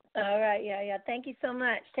 All right, Thank you so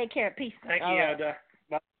much. Take care. Peace. Thank you, Yada.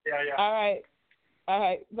 Bye. All right.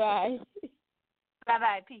 Bye.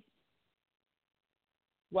 Bye. Peace.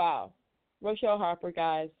 Wow. Rochelle Harper,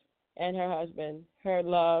 guys, and her husband, her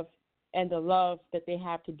love, and the love that they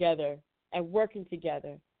have together and working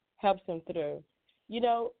together helps them through. You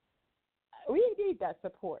know, we need that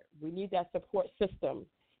support. We need that support system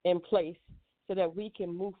in place so that we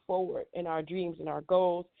can move forward in our dreams and our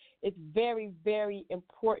goals. It's very, very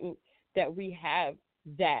important that we have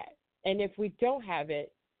that. And if we don't have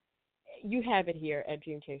it, you have it here at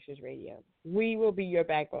Dream Chasers Radio. We will be your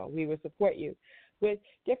backbone. We will support you with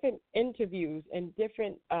different interviews and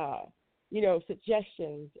different,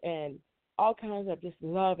 suggestions and all kinds of just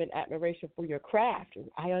love and admiration for your craft.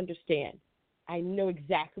 I understand. I know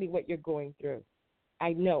exactly what you're going through.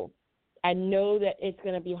 I know that it's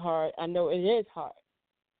going to be hard. I know it is hard.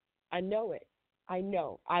 I know it. I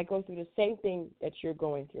know. I go through the same thing that you're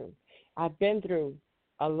going through. I've been through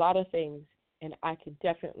a lot of things, and I can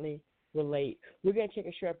definitely relate. We're going to take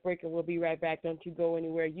a short break, and we'll be right back. Don't you go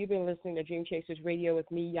anywhere. You've been listening to Dream Chasers Radio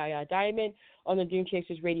with me, Yaya Diamond, on the Dream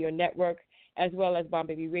Chasers Radio Network, as well as Bomb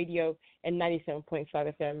Baby Radio and 97.5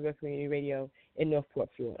 FM Real Community Radio in Northport,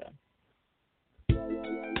 Florida.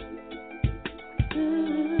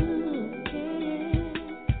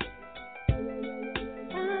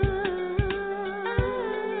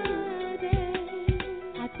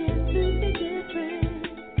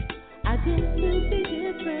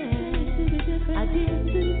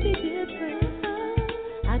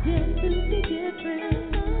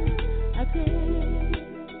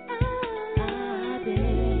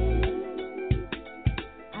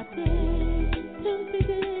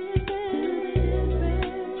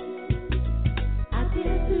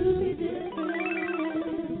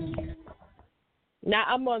 Now,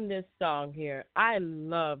 I'm on this song here. I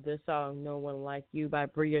love this song, No One Like You by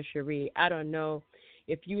Bria Cherie. I don't know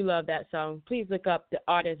if you love that song. Please look up the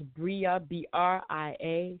artist Bria,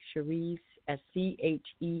 B-R-I-A, Cherie,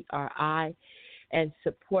 S-C-H-E-R-I, and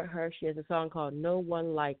support her. She has a song called No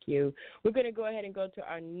One Like You. We're going to go ahead and go to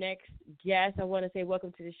our next guest. I want to say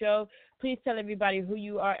welcome to the show. Please tell everybody who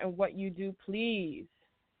you are and what you do, please.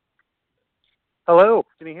 Hello.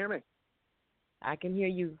 Can you hear me? I can hear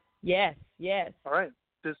you. Yes. All right.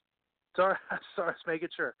 Sorry, making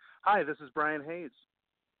sure. Hi, this is Brian Hayes.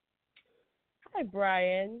 Hi,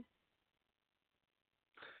 Brian.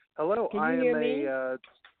 Hello. Can you hear me?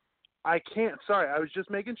 I can't. Sorry, I was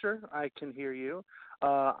just making sure I can hear you. I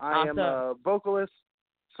Awesome. am a vocalist,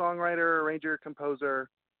 songwriter, arranger, composer.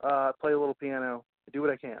 Play a little piano. I do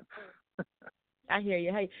what I can. I hear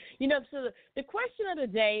you. Hey, so the question of the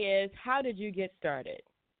day is, how did you get started?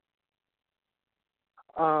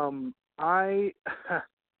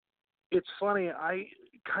 It's funny, I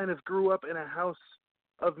kind of grew up in a house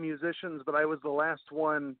of musicians, but I was the last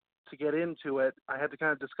one to get into it. I had to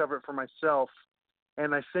kind of discover it for myself.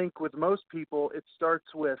 And I think with most people, it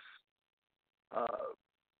starts with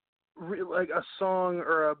like a song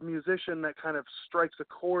or a musician that kind of strikes a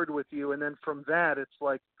chord with you. And then from that, it's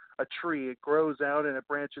like a tree. It grows out and it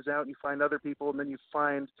branches out, and you find other people, and then you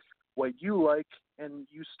find what you like, and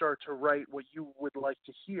you start to write what you would like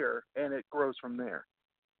to hear, and it grows from there.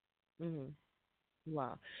 Mm-hmm.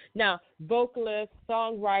 Wow. Now, vocalist,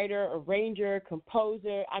 songwriter, arranger,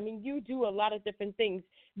 composer. I mean, you do a lot of different things.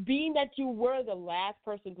 Being that you were the last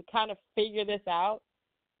person to kind of figure this out,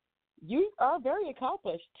 you are very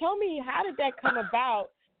accomplished. Tell me, how did that come about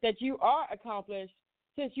that you are accomplished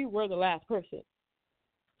since you were the last person?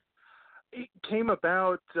 It came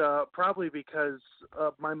about probably because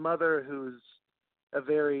my mother, who's a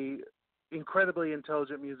very incredibly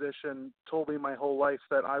intelligent musician, told me my whole life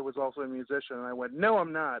that I was also a musician, and I went, no,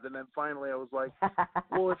 I'm not. And then finally I was like,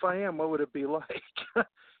 well, if I am, what would it be like?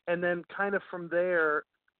 And then kind of from there,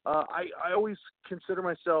 I always consider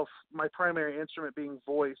myself, my primary instrument being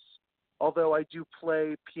voice. Although I do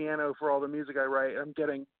play piano for all the music I write, I'm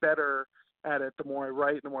getting better at it the more I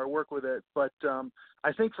write and the more I work with it. But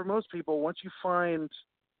I think for most people, once you find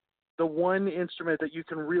the one instrument that you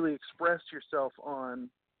can really express yourself on,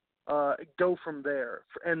 go from there,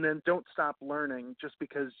 and then don't stop learning just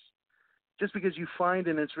because you find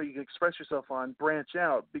an instrument you can express yourself on. Branch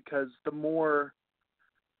out, because the more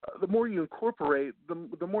you incorporate,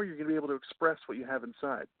 the more you're going to be able to express what you have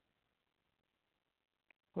inside.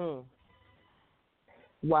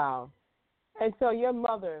 Wow. And so your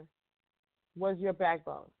mother was your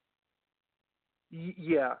backbone.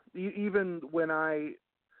 Yeah. Even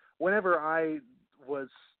whenever I was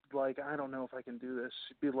like, I don't know if I can do this,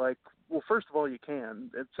 she'd be like, well, first of all, you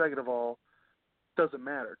can. And second of all, doesn't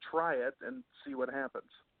matter. Try it and see what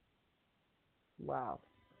happens. Wow.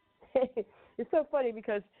 It's so funny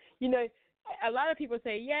because, you know, a lot of people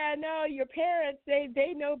say, yeah, no, your parents,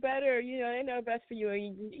 they know better, you know, they know best for you.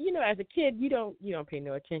 And, you know, as a kid, you don't pay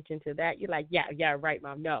no attention to that. You're like, yeah, right,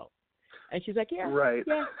 Mom, no. And she's like, yeah, right.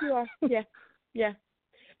 Yeah, you are, yeah.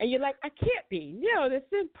 And you're like, I can't be. No, this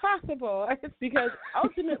is impossible. It's because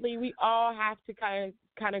ultimately we all have to kind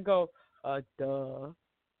of go, duh.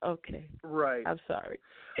 Okay. Right. I'm sorry.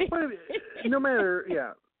 But no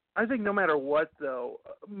matter, I think no matter what, though,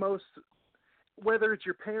 whether it's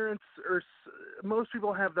your parents or most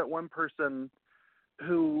people have that one person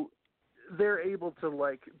who they're able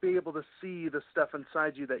to be able to see the stuff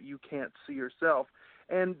inside you that you can't see yourself.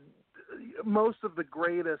 And most of the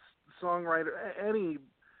greatest songwriter, any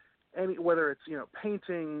whether it's, you know,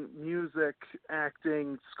 painting, music,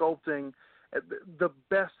 acting, sculpting, the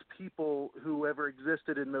best people who ever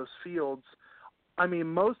existed in those fields, I mean,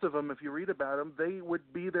 most of them, if you read about them, they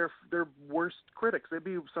would be their worst critics. They'd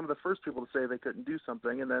be some of the first people to say they couldn't do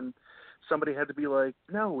something, and then somebody had to be like,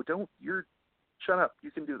 no, shut up,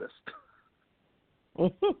 you can do this.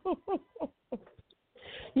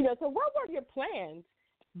 You know, so what were your plans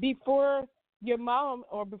before your mom,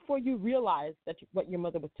 or before you realized that what your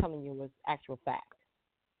mother was telling you was actual fact?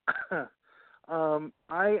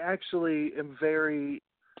 I actually am very,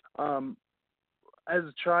 as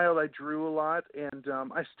a child, I drew a lot, and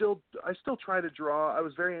I still try to draw. I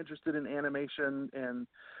was very interested in animation and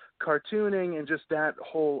cartooning and just that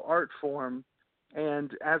whole art form.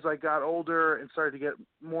 And as I got older and started to get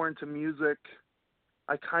more into music,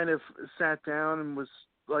 I kind of sat down and was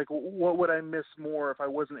like, what would I miss more if I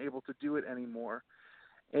wasn't able to do it anymore?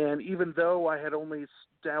 And even though I had only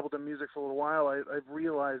dabbled in music for a little while, I've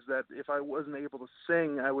realized that if I wasn't able to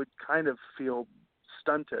sing, I would kind of feel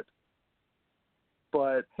stunted.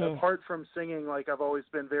 But apart from singing, like, I've always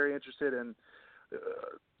been very interested in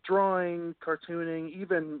drawing, cartooning,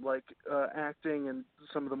 even acting and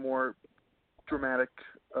some of the more dramatic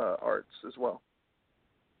arts as well.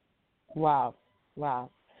 Wow.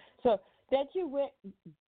 So that you went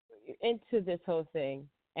into this whole thing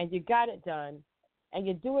and you got it done and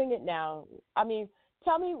you're doing it now. I mean,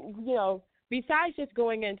 tell me, you know, besides just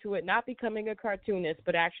going into it, not becoming a cartoonist,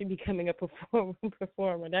 but actually becoming a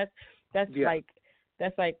performer. That's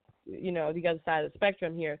like, you know, the other side of the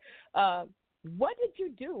spectrum here. What did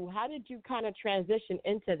you do? How did you kind of transition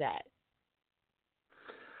into that?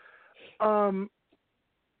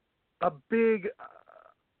 A big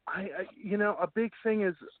thing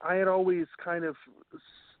is I had always kind of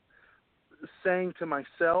sang to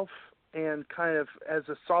myself and kind of as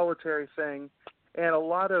a solitary thing. And a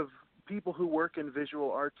lot of people who work in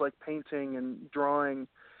visual arts like painting and drawing,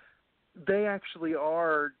 they actually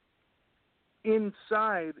are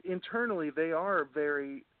internally, they are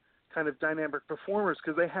very kind of dynamic performers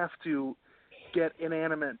because they have to get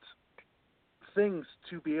inanimate things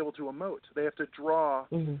to be able to emote. They have to draw,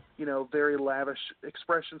 you know, very lavish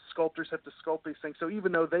expressions. Sculptors have to sculpt these things. So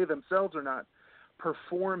even though they themselves are not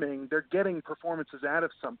performing, they're getting performances out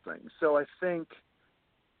of something. So I think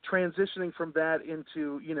transitioning from that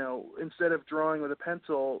into, you know, instead of drawing with a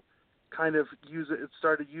pencil, kind of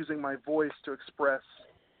started using my voice to express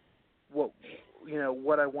what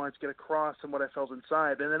I wanted to get across and what I felt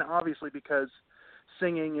inside. And then obviously because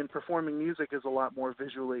singing and performing music is a lot more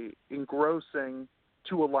visually engrossing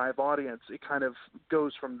to a live audience. It kind of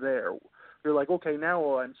goes from there. You're like, okay, now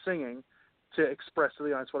while I'm singing to express to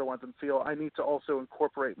the audience what I want them to feel, I need to also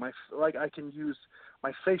incorporate I can use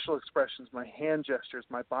my facial expressions, my hand gestures,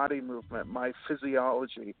 my body movement, my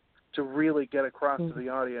physiology to really get across to the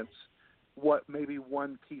audience what maybe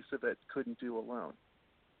one piece of it couldn't do alone.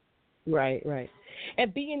 Right.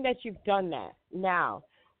 And being that you've done that now,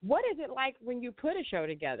 what is it like when you put a show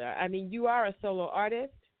together? I mean, you are a solo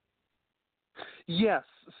artist. Yes.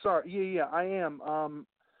 Sorry. Yeah, I am.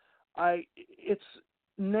 It's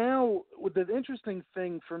now, the interesting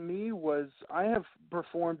thing for me was I have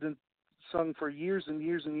performed and sung for years and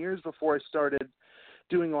years and years before I started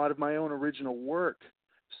doing a lot of my own original work.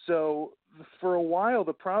 So for a while,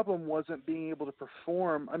 the problem wasn't being able to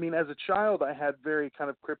perform. I mean, as a child, I had very kind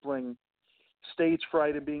of crippling stage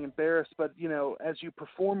fright and being embarrassed. But, as you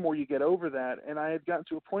perform more, you get over that. And I had gotten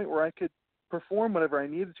to a point where I could perform whatever I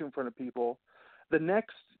needed to in front of people. The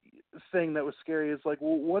next thing that was scary is like,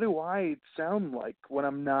 well, what do I sound like when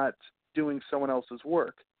I'm not doing someone else's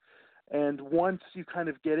work? And once you kind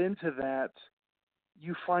of get into that,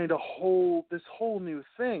 you find this whole new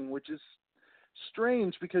thing, which is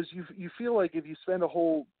strange because you feel like if you spend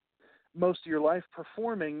most of your life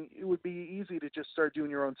performing, it would be easy to just start doing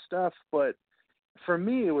your own stuff. But for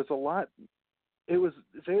me, it was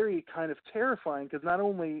very kind of terrifying because not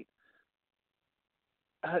only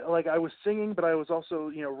I was singing, but I was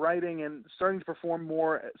also, writing and starting to perform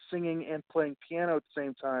more, singing and playing piano at the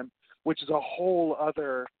same time, which is a whole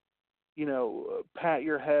other, pat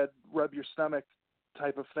your head, rub your stomach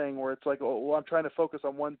type of thing where it's like, oh, well, I'm trying to focus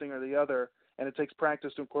on one thing or the other, and it takes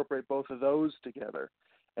practice to incorporate both of those together.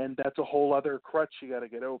 And that's a whole other crutch you got to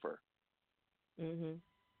get over.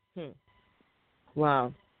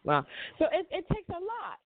 Wow. So it takes a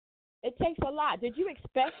lot. It takes a lot. Did you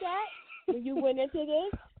expect that when you went into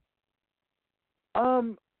this?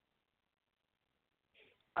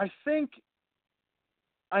 I think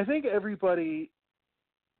everybody.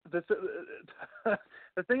 The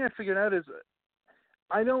thing I figured out is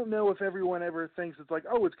I don't know if everyone ever thinks it's like,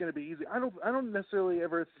 oh, it's going to be easy. I don't necessarily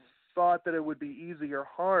ever thought that it would be easy or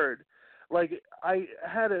hard. Like, I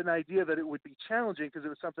had an idea that it would be challenging because it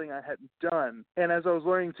was something I hadn't done. And as I was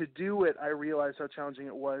learning to do it, I realized how challenging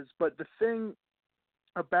it was. But the thing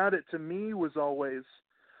about it to me was always,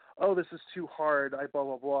 oh, this is too hard, blah,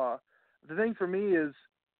 blah, blah. The thing for me is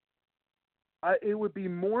it would be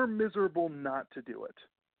more miserable not to do it.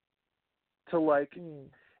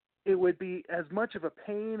 It would be as much of a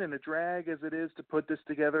pain and a drag as it is to put this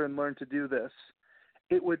together and learn to do this.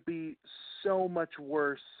 It would be so much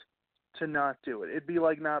worse to not do it. It'd be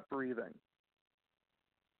like not breathing.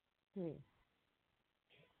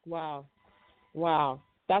 Wow.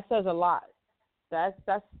 That says a lot. That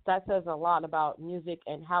says a lot about music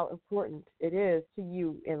and how important it is to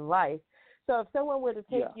you in life. So if someone were to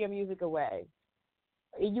take your music away,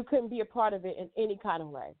 you couldn't be a part of it in any kind of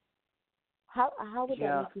way. How would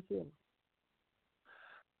that make you feel?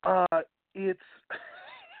 It's.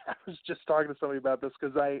 I was just talking to somebody about this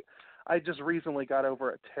because I just recently got over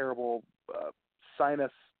a terrible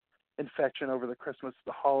sinus infection over the Christmas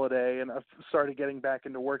holiday, and I've started getting back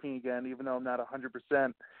into working again, even though I'm not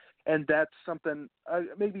 100%. And that's something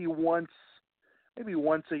maybe once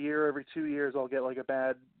a year, every 2 years, I'll get like a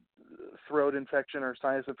bad throat infection or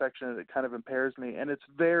sinus infection, and it kind of impairs me. And it's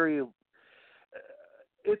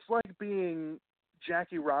like being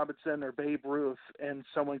Jackie Robinson or Babe Ruth and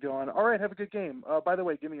someone going, all right, have a good game. By the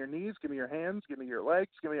way, give me your knees, give me your hands, give me your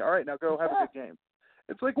legs, all right, now go have a good game.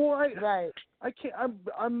 It's like, well, I can't,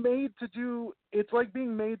 I'm made to do, it's like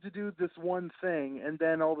being made to do this one thing, and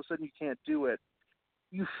then all of a sudden you can't do it.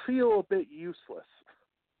 You feel a bit useless.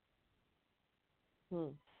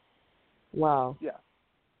 Wow. Yeah.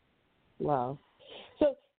 Wow.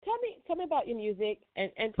 So tell me about your music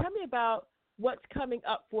and tell me about what's coming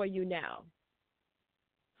up for you now.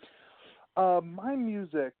 My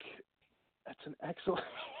music, that's an excellent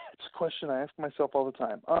it's a question I ask myself all the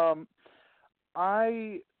time.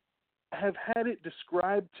 I have had it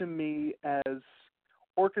described to me as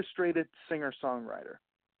orchestrated singer-songwriter.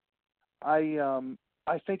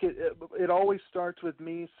 I think it always starts with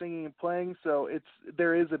me singing and playing, so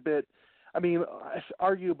there is a bit. I mean,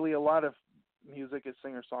 arguably a lot of music is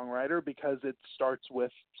singer-songwriter because it starts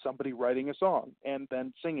with somebody writing a song and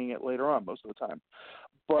then singing it later on most of the time.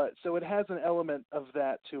 But so it has an element of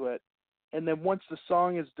that to it. And then once the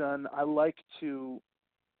song is done, I like to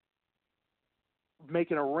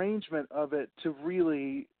make an arrangement of it to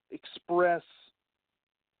really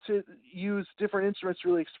use different instruments to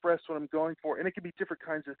really express what I'm going for. And it can be different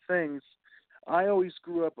kinds of things. I always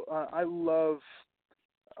grew up. I love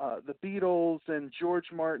the Beatles and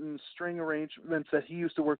George Martin's string arrangements that he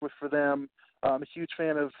used to work with for them. I'm a huge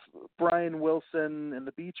fan of Brian Wilson and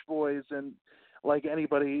the Beach Boys, and like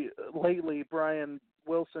anybody lately, Brian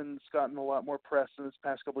Wilson's gotten a lot more press in this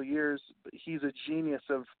past couple of years. He's a genius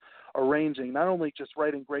of arranging, not only just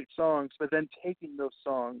writing great songs, but then taking those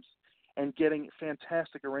songs and getting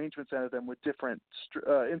fantastic arrangements out of them with different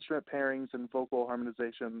instrument pairings and vocal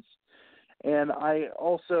harmonizations. And I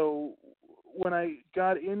also, when I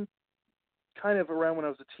got in kind of around when I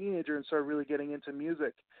was a teenager and started really getting into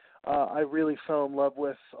music, I really fell in love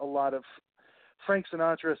with a lot of Frank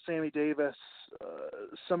Sinatra, Sammy Davis,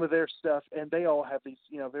 some of their stuff, and they all have these,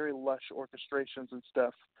 very lush orchestrations and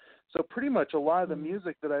stuff. So pretty much a lot of the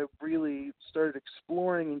music that I really started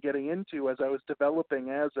exploring and getting into as I was developing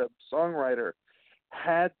as a songwriter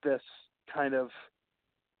had this kind of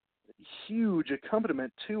huge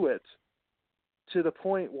accompaniment to it, to the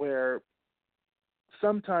point where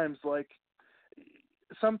sometimes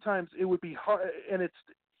it would be hard, and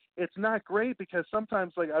it's not great, because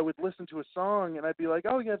sometimes I would listen to a song and I'd be like,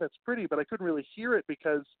 oh yeah, that's pretty, but I couldn't really hear it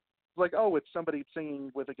because it's somebody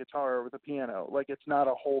singing with a guitar or with a piano. It's not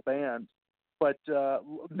a whole band. But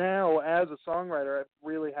now as a songwriter, I've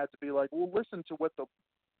really had to be listen to what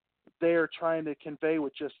they're trying to convey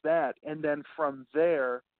with just that, and then from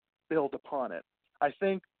there build upon it. I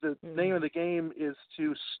think the name of the game is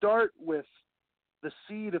to start with the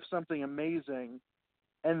seed of something amazing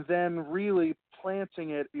and then really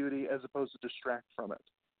planting it beauty as opposed to distract from it.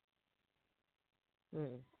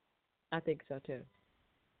 I think so too.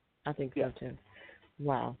 So too.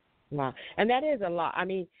 Wow. And that is a lot. I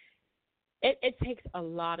mean, it takes a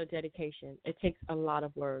lot of dedication. It takes a lot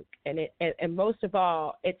of work. And most of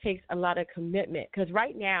all, it takes a lot of commitment. Because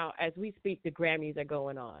right now, as we speak, the Grammys are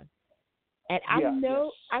going on. And I'm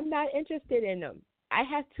not interested in them. I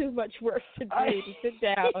have too much work to do to sit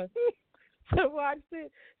down to watch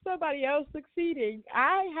somebody else succeeding.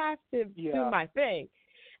 I have to do my thing.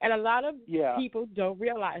 And a lot of people don't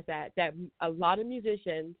realize that a lot of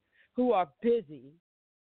musicians who are busy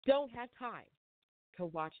don't have time to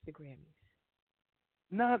watch the Grammys.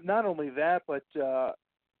 Not only that, but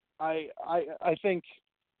I think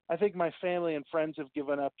my family and friends have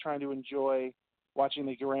given up trying to enjoy watching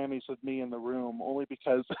the Grammys with me in the room, only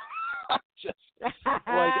because I just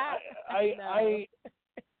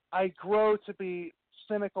I grow to be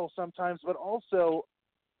cynical sometimes, but also,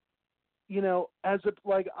 as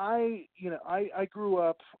I grew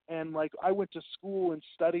up and I went to school and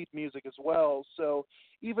studied music as well. So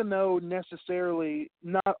even though necessarily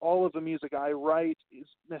not all of the music I write is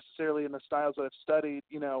necessarily in the styles that I've studied,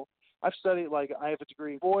 I've studied, I have a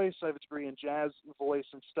degree in voice, I have a degree in jazz voice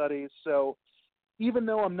and studies. So even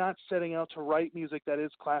though I'm not setting out to write music that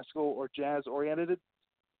is classical or jazz oriented,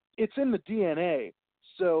 it's in the DNA.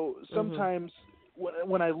 So sometimes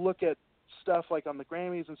when I look at stuff on the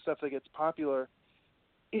Grammys and stuff that gets popular,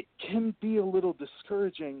 it can be a little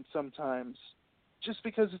discouraging sometimes, just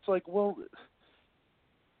because it's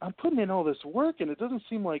I'm putting in all this work and it doesn't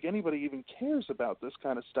seem like anybody even cares about this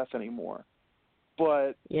kind of stuff anymore.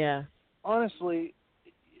 But honestly,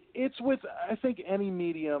 it's with, I think, any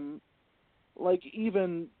medium,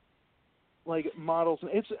 even models.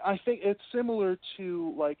 I think it's similar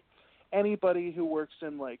to anybody who works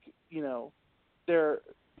in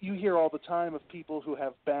you hear all the time of people who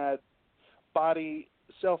have bad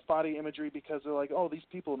self-body imagery because they're oh, these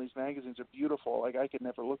people in these magazines are beautiful. I could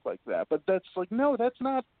never look like that. But that's no, that's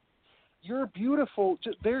not. You're beautiful.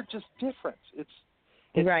 They're just different. It's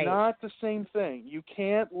not the same thing. You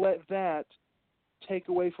can't let that take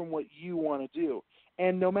away from what you want to do.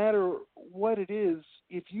 And no matter what it is,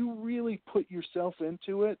 if you really put yourself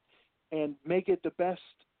into it and make it the best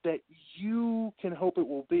that you can hope it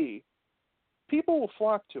will be, people will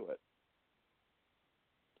flock to it.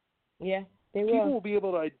 Yeah, they will. People will be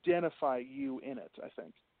able to identify you in it, I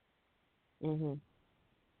think.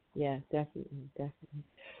 Yeah, definitely.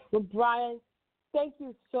 Well, Brian, thank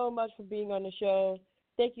you so much for being on the show.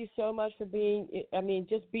 Thank you so much for being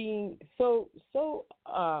so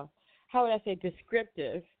how would I say,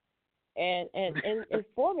 descriptive and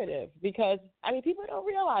informative, because people don't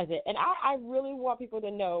realize it, and I really want people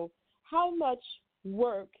to know how much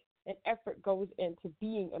work and effort goes into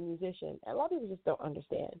being a musician. And a lot of people just don't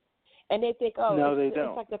understand, and they think,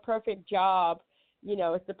 it's like the perfect job,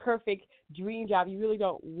 it's the perfect dream job. You really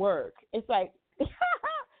don't work. It's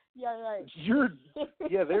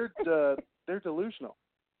they're delusional.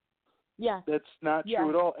 Yeah, that's not true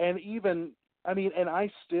at all. And even and I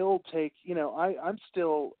still take, I'm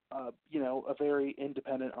still, a very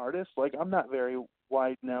independent artist. I'm not very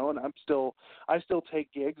wide known. I still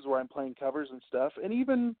take gigs where I'm playing covers and stuff, and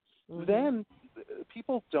even then,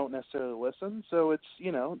 people don't necessarily listen. So it's,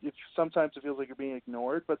 sometimes it feels like you're being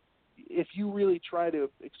ignored, but if you really try to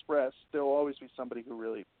express, there will always be somebody who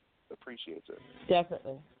really appreciates it.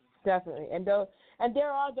 Definitely. And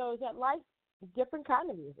there are those that like different kind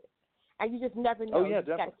of music, and you just never know. Oh yeah, you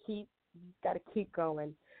definitely. Got to keep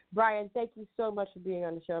going. Brian, thank you so much for being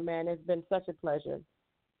on the show, man. It's been such a pleasure.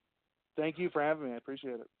 Thank you for having me. I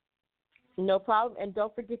appreciate it. No problem. And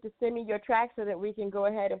don't forget to send me your track so that we can go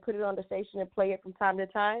ahead and put it on the station and play it from time to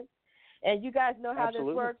time. And you guys know how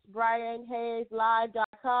Absolutely. this works.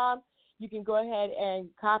 BrianHayesLive.com. You can go ahead and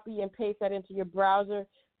copy and paste that into your browser.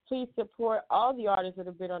 Please support all the artists that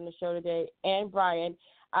have been on the show today and Brian.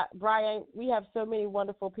 Brian, we have so many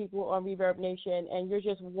wonderful people on Reverbnation, and you're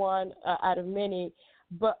just one out of many,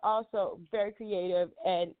 but also very creative,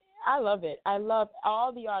 and I love it. I love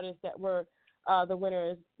all the artists that were the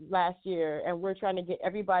winners last year, and we're trying to get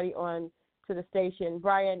everybody on to the station.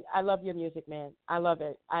 Brian, I love your music, man. I love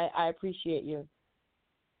it. I appreciate you.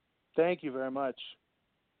 Thank you very much.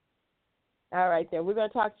 All right, then. We're going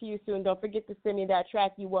to talk to you soon. Don't forget to send me that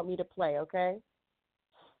track you want me to play, okay?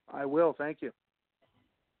 I will. Thank you.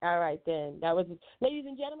 All right, then. That was, ladies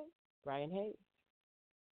and gentlemen, Brian Hayes.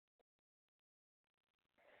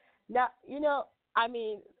 Now,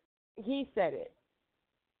 he said it.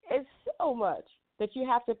 It's so much that you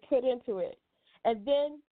have to put into it. And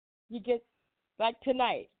then you get, like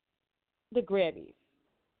tonight, the Grammys.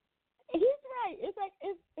 He's right.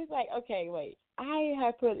 It's like, okay, wait. I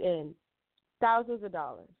have put in thousands of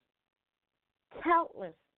dollars,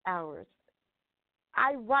 countless hours.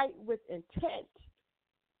 I write with intent.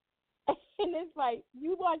 And it's like,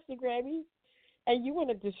 you watch the Grammys and you want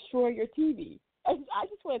to destroy your TV. And I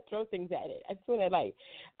just want to throw things at it. I just want to,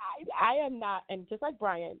 I am not, and just like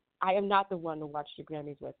Brian, I am not the one to watch the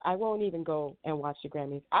Grammys with. I won't even go and watch the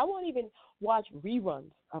Grammys. I won't even watch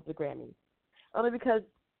reruns of the Grammys. Only because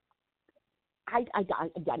I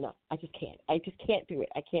know, I just can't. I just can't do it.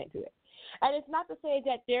 I can't do it. And it's not to say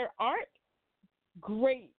that there aren't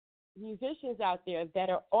great musicians out there that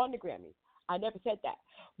are on the Grammys. I never said that.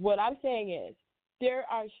 What I'm saying is there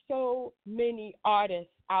are so many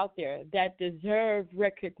artists out there that deserve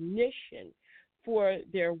recognition for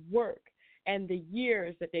their work and the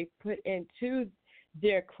years that they put into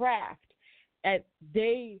their craft, and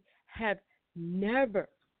they have never,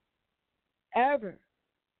 ever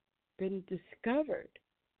been discovered.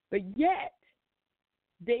 But yet,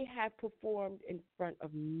 they have performed in front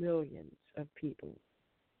of millions of people.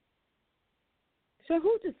 So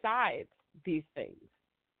who decides these things?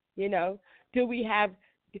 Do we have,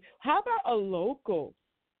 how about a local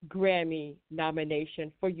Grammy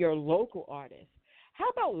nomination for your local artist? How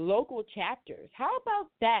about local chapters? How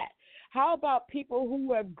about that? How about people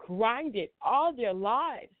who have grinded all their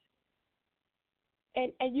lives?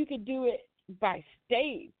 And you could do it by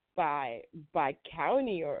state, by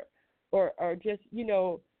county, or just,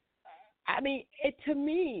 to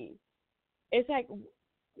me, it's like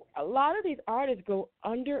a lot of these artists go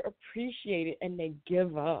underappreciated and they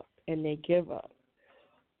give up.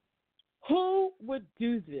 Who would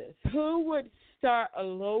do this? Who would start a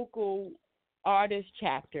local artist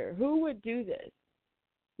chapter? Who would do this?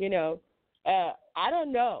 I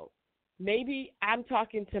don't know. Maybe I'm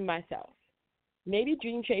talking to myself. Maybe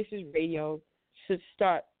Dream Chasers Radio should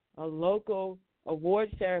start a local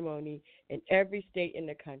award ceremony in every state in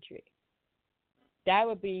the country. That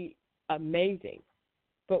would be amazing.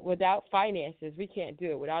 But without finances, we can't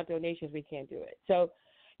do it. Without donations, we can't do it. So,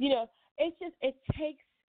 it takes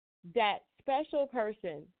that special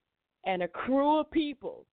person and a crew of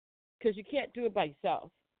people, because you can't do it by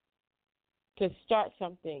yourself, to start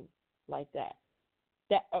something like that.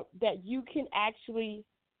 That you can actually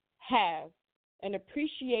have an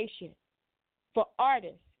appreciation for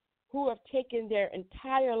artists who have taken their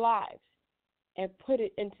entire lives and put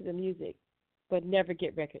it into the music, but never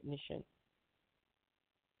get recognition.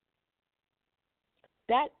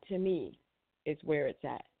 That, to me, is where it's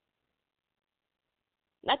at.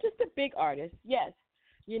 Not just the big artists. Yes,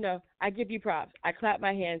 I give you props. I clap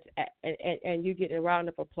my hands and you get a round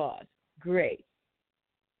of applause. Great.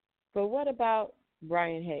 But what about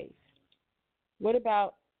Brian Hayes? What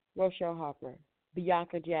about Rochelle Harper,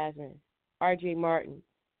 Bianca Jasmine, R.J. Martin?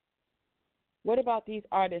 What about these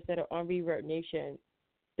artists that are on Reverbnation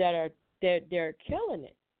that are they're killing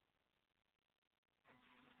it?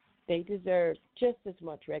 They deserve just as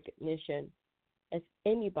much recognition as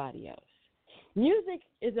anybody else. Music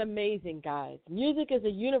is amazing, guys. Music is a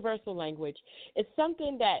universal language. It's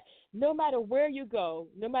something that no matter where you go,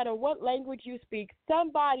 no matter what language you speak,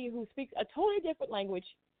 somebody who speaks a totally different language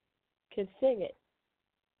can sing it.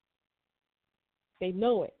 They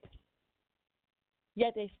know it.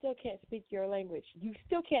 Yet they still can't speak your language. You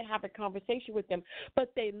still can't have a conversation with them,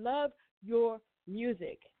 but they love your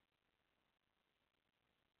music.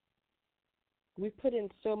 We put in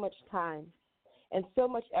so much time and so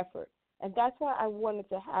much effort. And that's why I wanted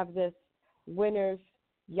to have this winners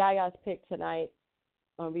Yayas Pick tonight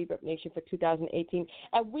on Reverbnation for 2018.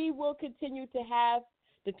 And we will continue to have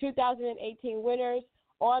the 2018 winners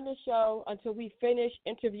on the show until we finish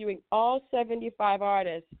interviewing all 75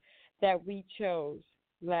 artists that we chose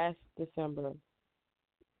last December.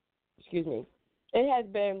 Excuse me. It has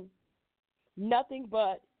been nothing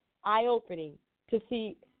but eye-opening to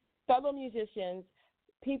see fellow musicians,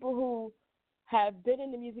 people who have been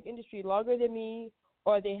in the music industry longer than me,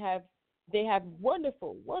 or they have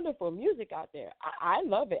wonderful, wonderful music out there. I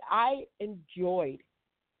love it. I enjoyed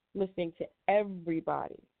listening to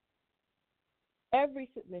everybody. Every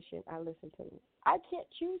submission I listened to. I can't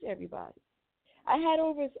choose everybody. I had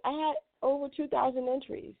over 2,000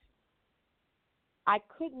 entries. I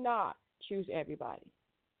could not choose everybody,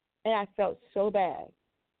 and I felt so bad.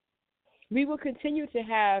 We will continue to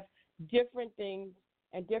have different things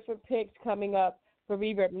and different picks coming up for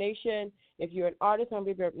Reverbnation. If you're an artist on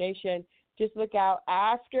Reverbnation, just look out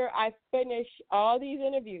after I finish all these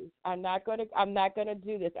interviews. I'm not gonna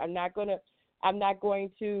do this. I'm not going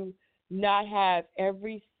to not have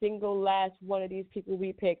every single last one of these people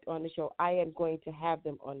we picked on the show. I am going to have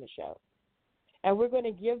them on the show. And we're going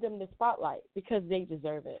to give them the spotlight because they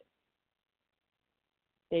deserve it.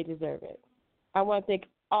 They deserve it. I want to thank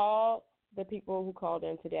all the people who called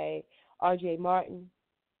in today: R.J. Martin,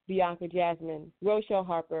 Bianca Jasmine, Rochelle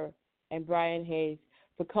Harper, and Brian Hayes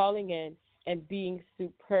for calling in and being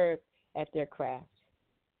superb at their craft.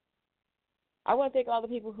 I want to thank all the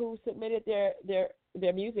people who submitted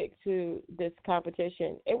their music to this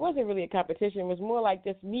competition. It wasn't really a competition. It was more like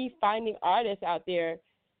just me finding artists out there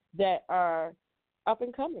that are up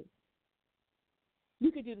and coming.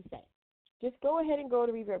 You could do the same. Just go ahead and go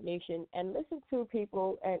to Reverbnation and listen to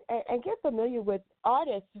people and get familiar with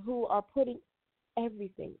artists who are putting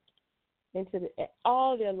everything into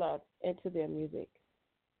all their love into their music.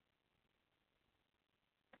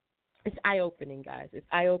 It's eye-opening, guys. It's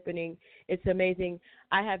eye-opening. It's amazing.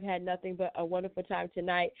 I have had nothing but a wonderful time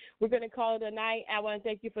tonight. We're going to call it a night. I want to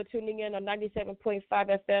thank you for tuning in on 97.5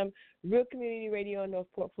 FM, Real Community Radio in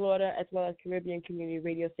Northport, Florida, as well as Caribbean Community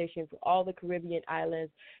Radio Station for all the Caribbean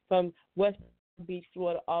islands from West Beach,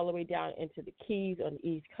 Florida, all the way down into the Keys on the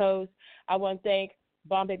East Coast. I want to thank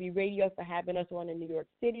Bomb Baby Radio for having us on in New York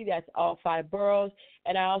City. That's all 5 boroughs.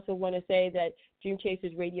 And I also want to say that Dream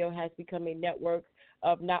Chasers Radio has become a network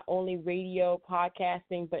of not only radio,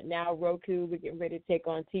 podcasting, but now Roku. We're getting ready to take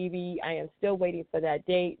on TV. I am still waiting for that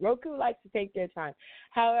date. Roku likes to take their time.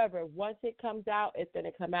 However, once it comes out, it's going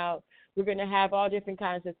to come out. We're going to have all different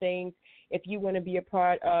kinds of things. If you want to be a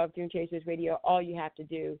part of Dream Chasers Radio, all you have to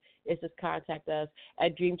do is just contact us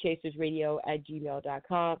at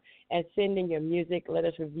dreamchasersradio@gmail.com and send in your music. Let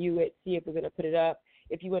us review it, see if we're going to put it up.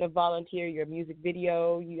 If you want to volunteer your music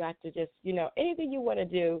video, you have to just, anything you want to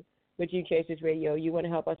do with Dream Chasers Radio, you want to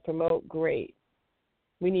help us promote, great.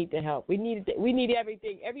 We need the help. We need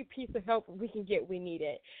everything. Every piece of help we can get, we need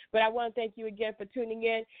it. But I want to thank you again for tuning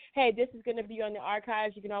in. Hey, this is going to be on the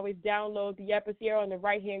archives. You can always download the episode on the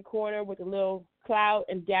right-hand corner with a little cloud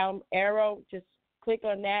and down arrow. Just click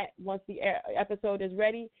on that once the episode is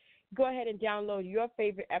ready. Go ahead and download your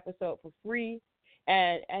favorite episode for free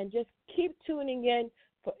and just keep tuning in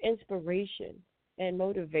for inspiration and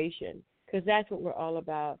motivation, because that's what we're all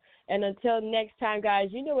about. And until next time,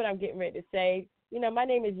 guys, you know what I'm getting ready to say. My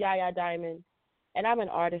name is Yaya Diamond, and I'm an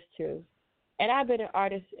artist, too. And I've been an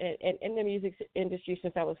artist in the music industry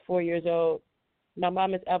since I was 4 years old. My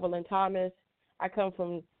mom is Evelyn Thomas. I come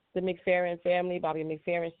from the McFerrin family. Bobby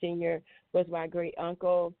McFerrin Sr. was my great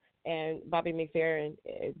uncle, and Bobby McFerrin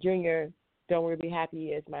Jr., Don't Worry Be Happy,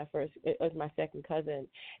 is my second cousin.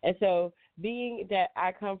 And so being that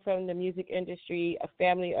I come from the music industry, a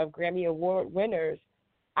family of Grammy Award winners,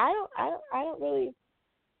 I don't really,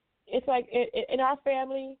 it's like in our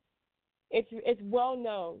family, it's well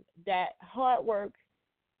known that hard work,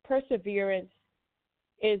 perseverance,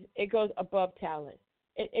 it goes above talent.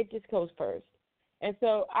 It just goes first. And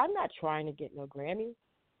so I'm not trying to get no Grammy.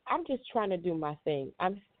 I'm just trying to do my thing.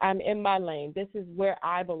 I'm in my lane. This is where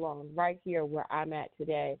I belong, right here where I'm at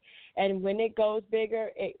today. And when it goes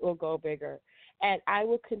bigger, it will go bigger. and I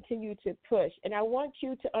will continue to push. And I want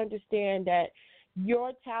you to understand that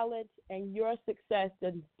your talent and your success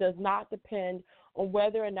does not depend on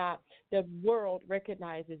whether or not the world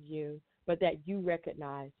recognizes you, but that you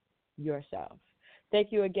recognize yourself.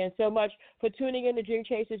 Thank you again so much for tuning in to Dream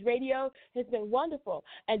Chasers Radio. It's been wonderful.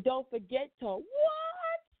 And don't forget to what?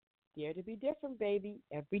 Dare to be different, baby.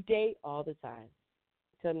 Every day, all the time.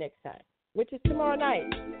 Till next time, which is tomorrow night.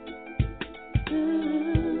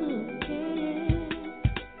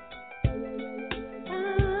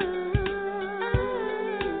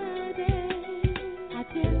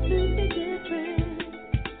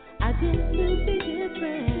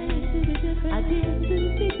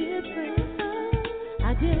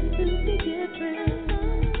 I did to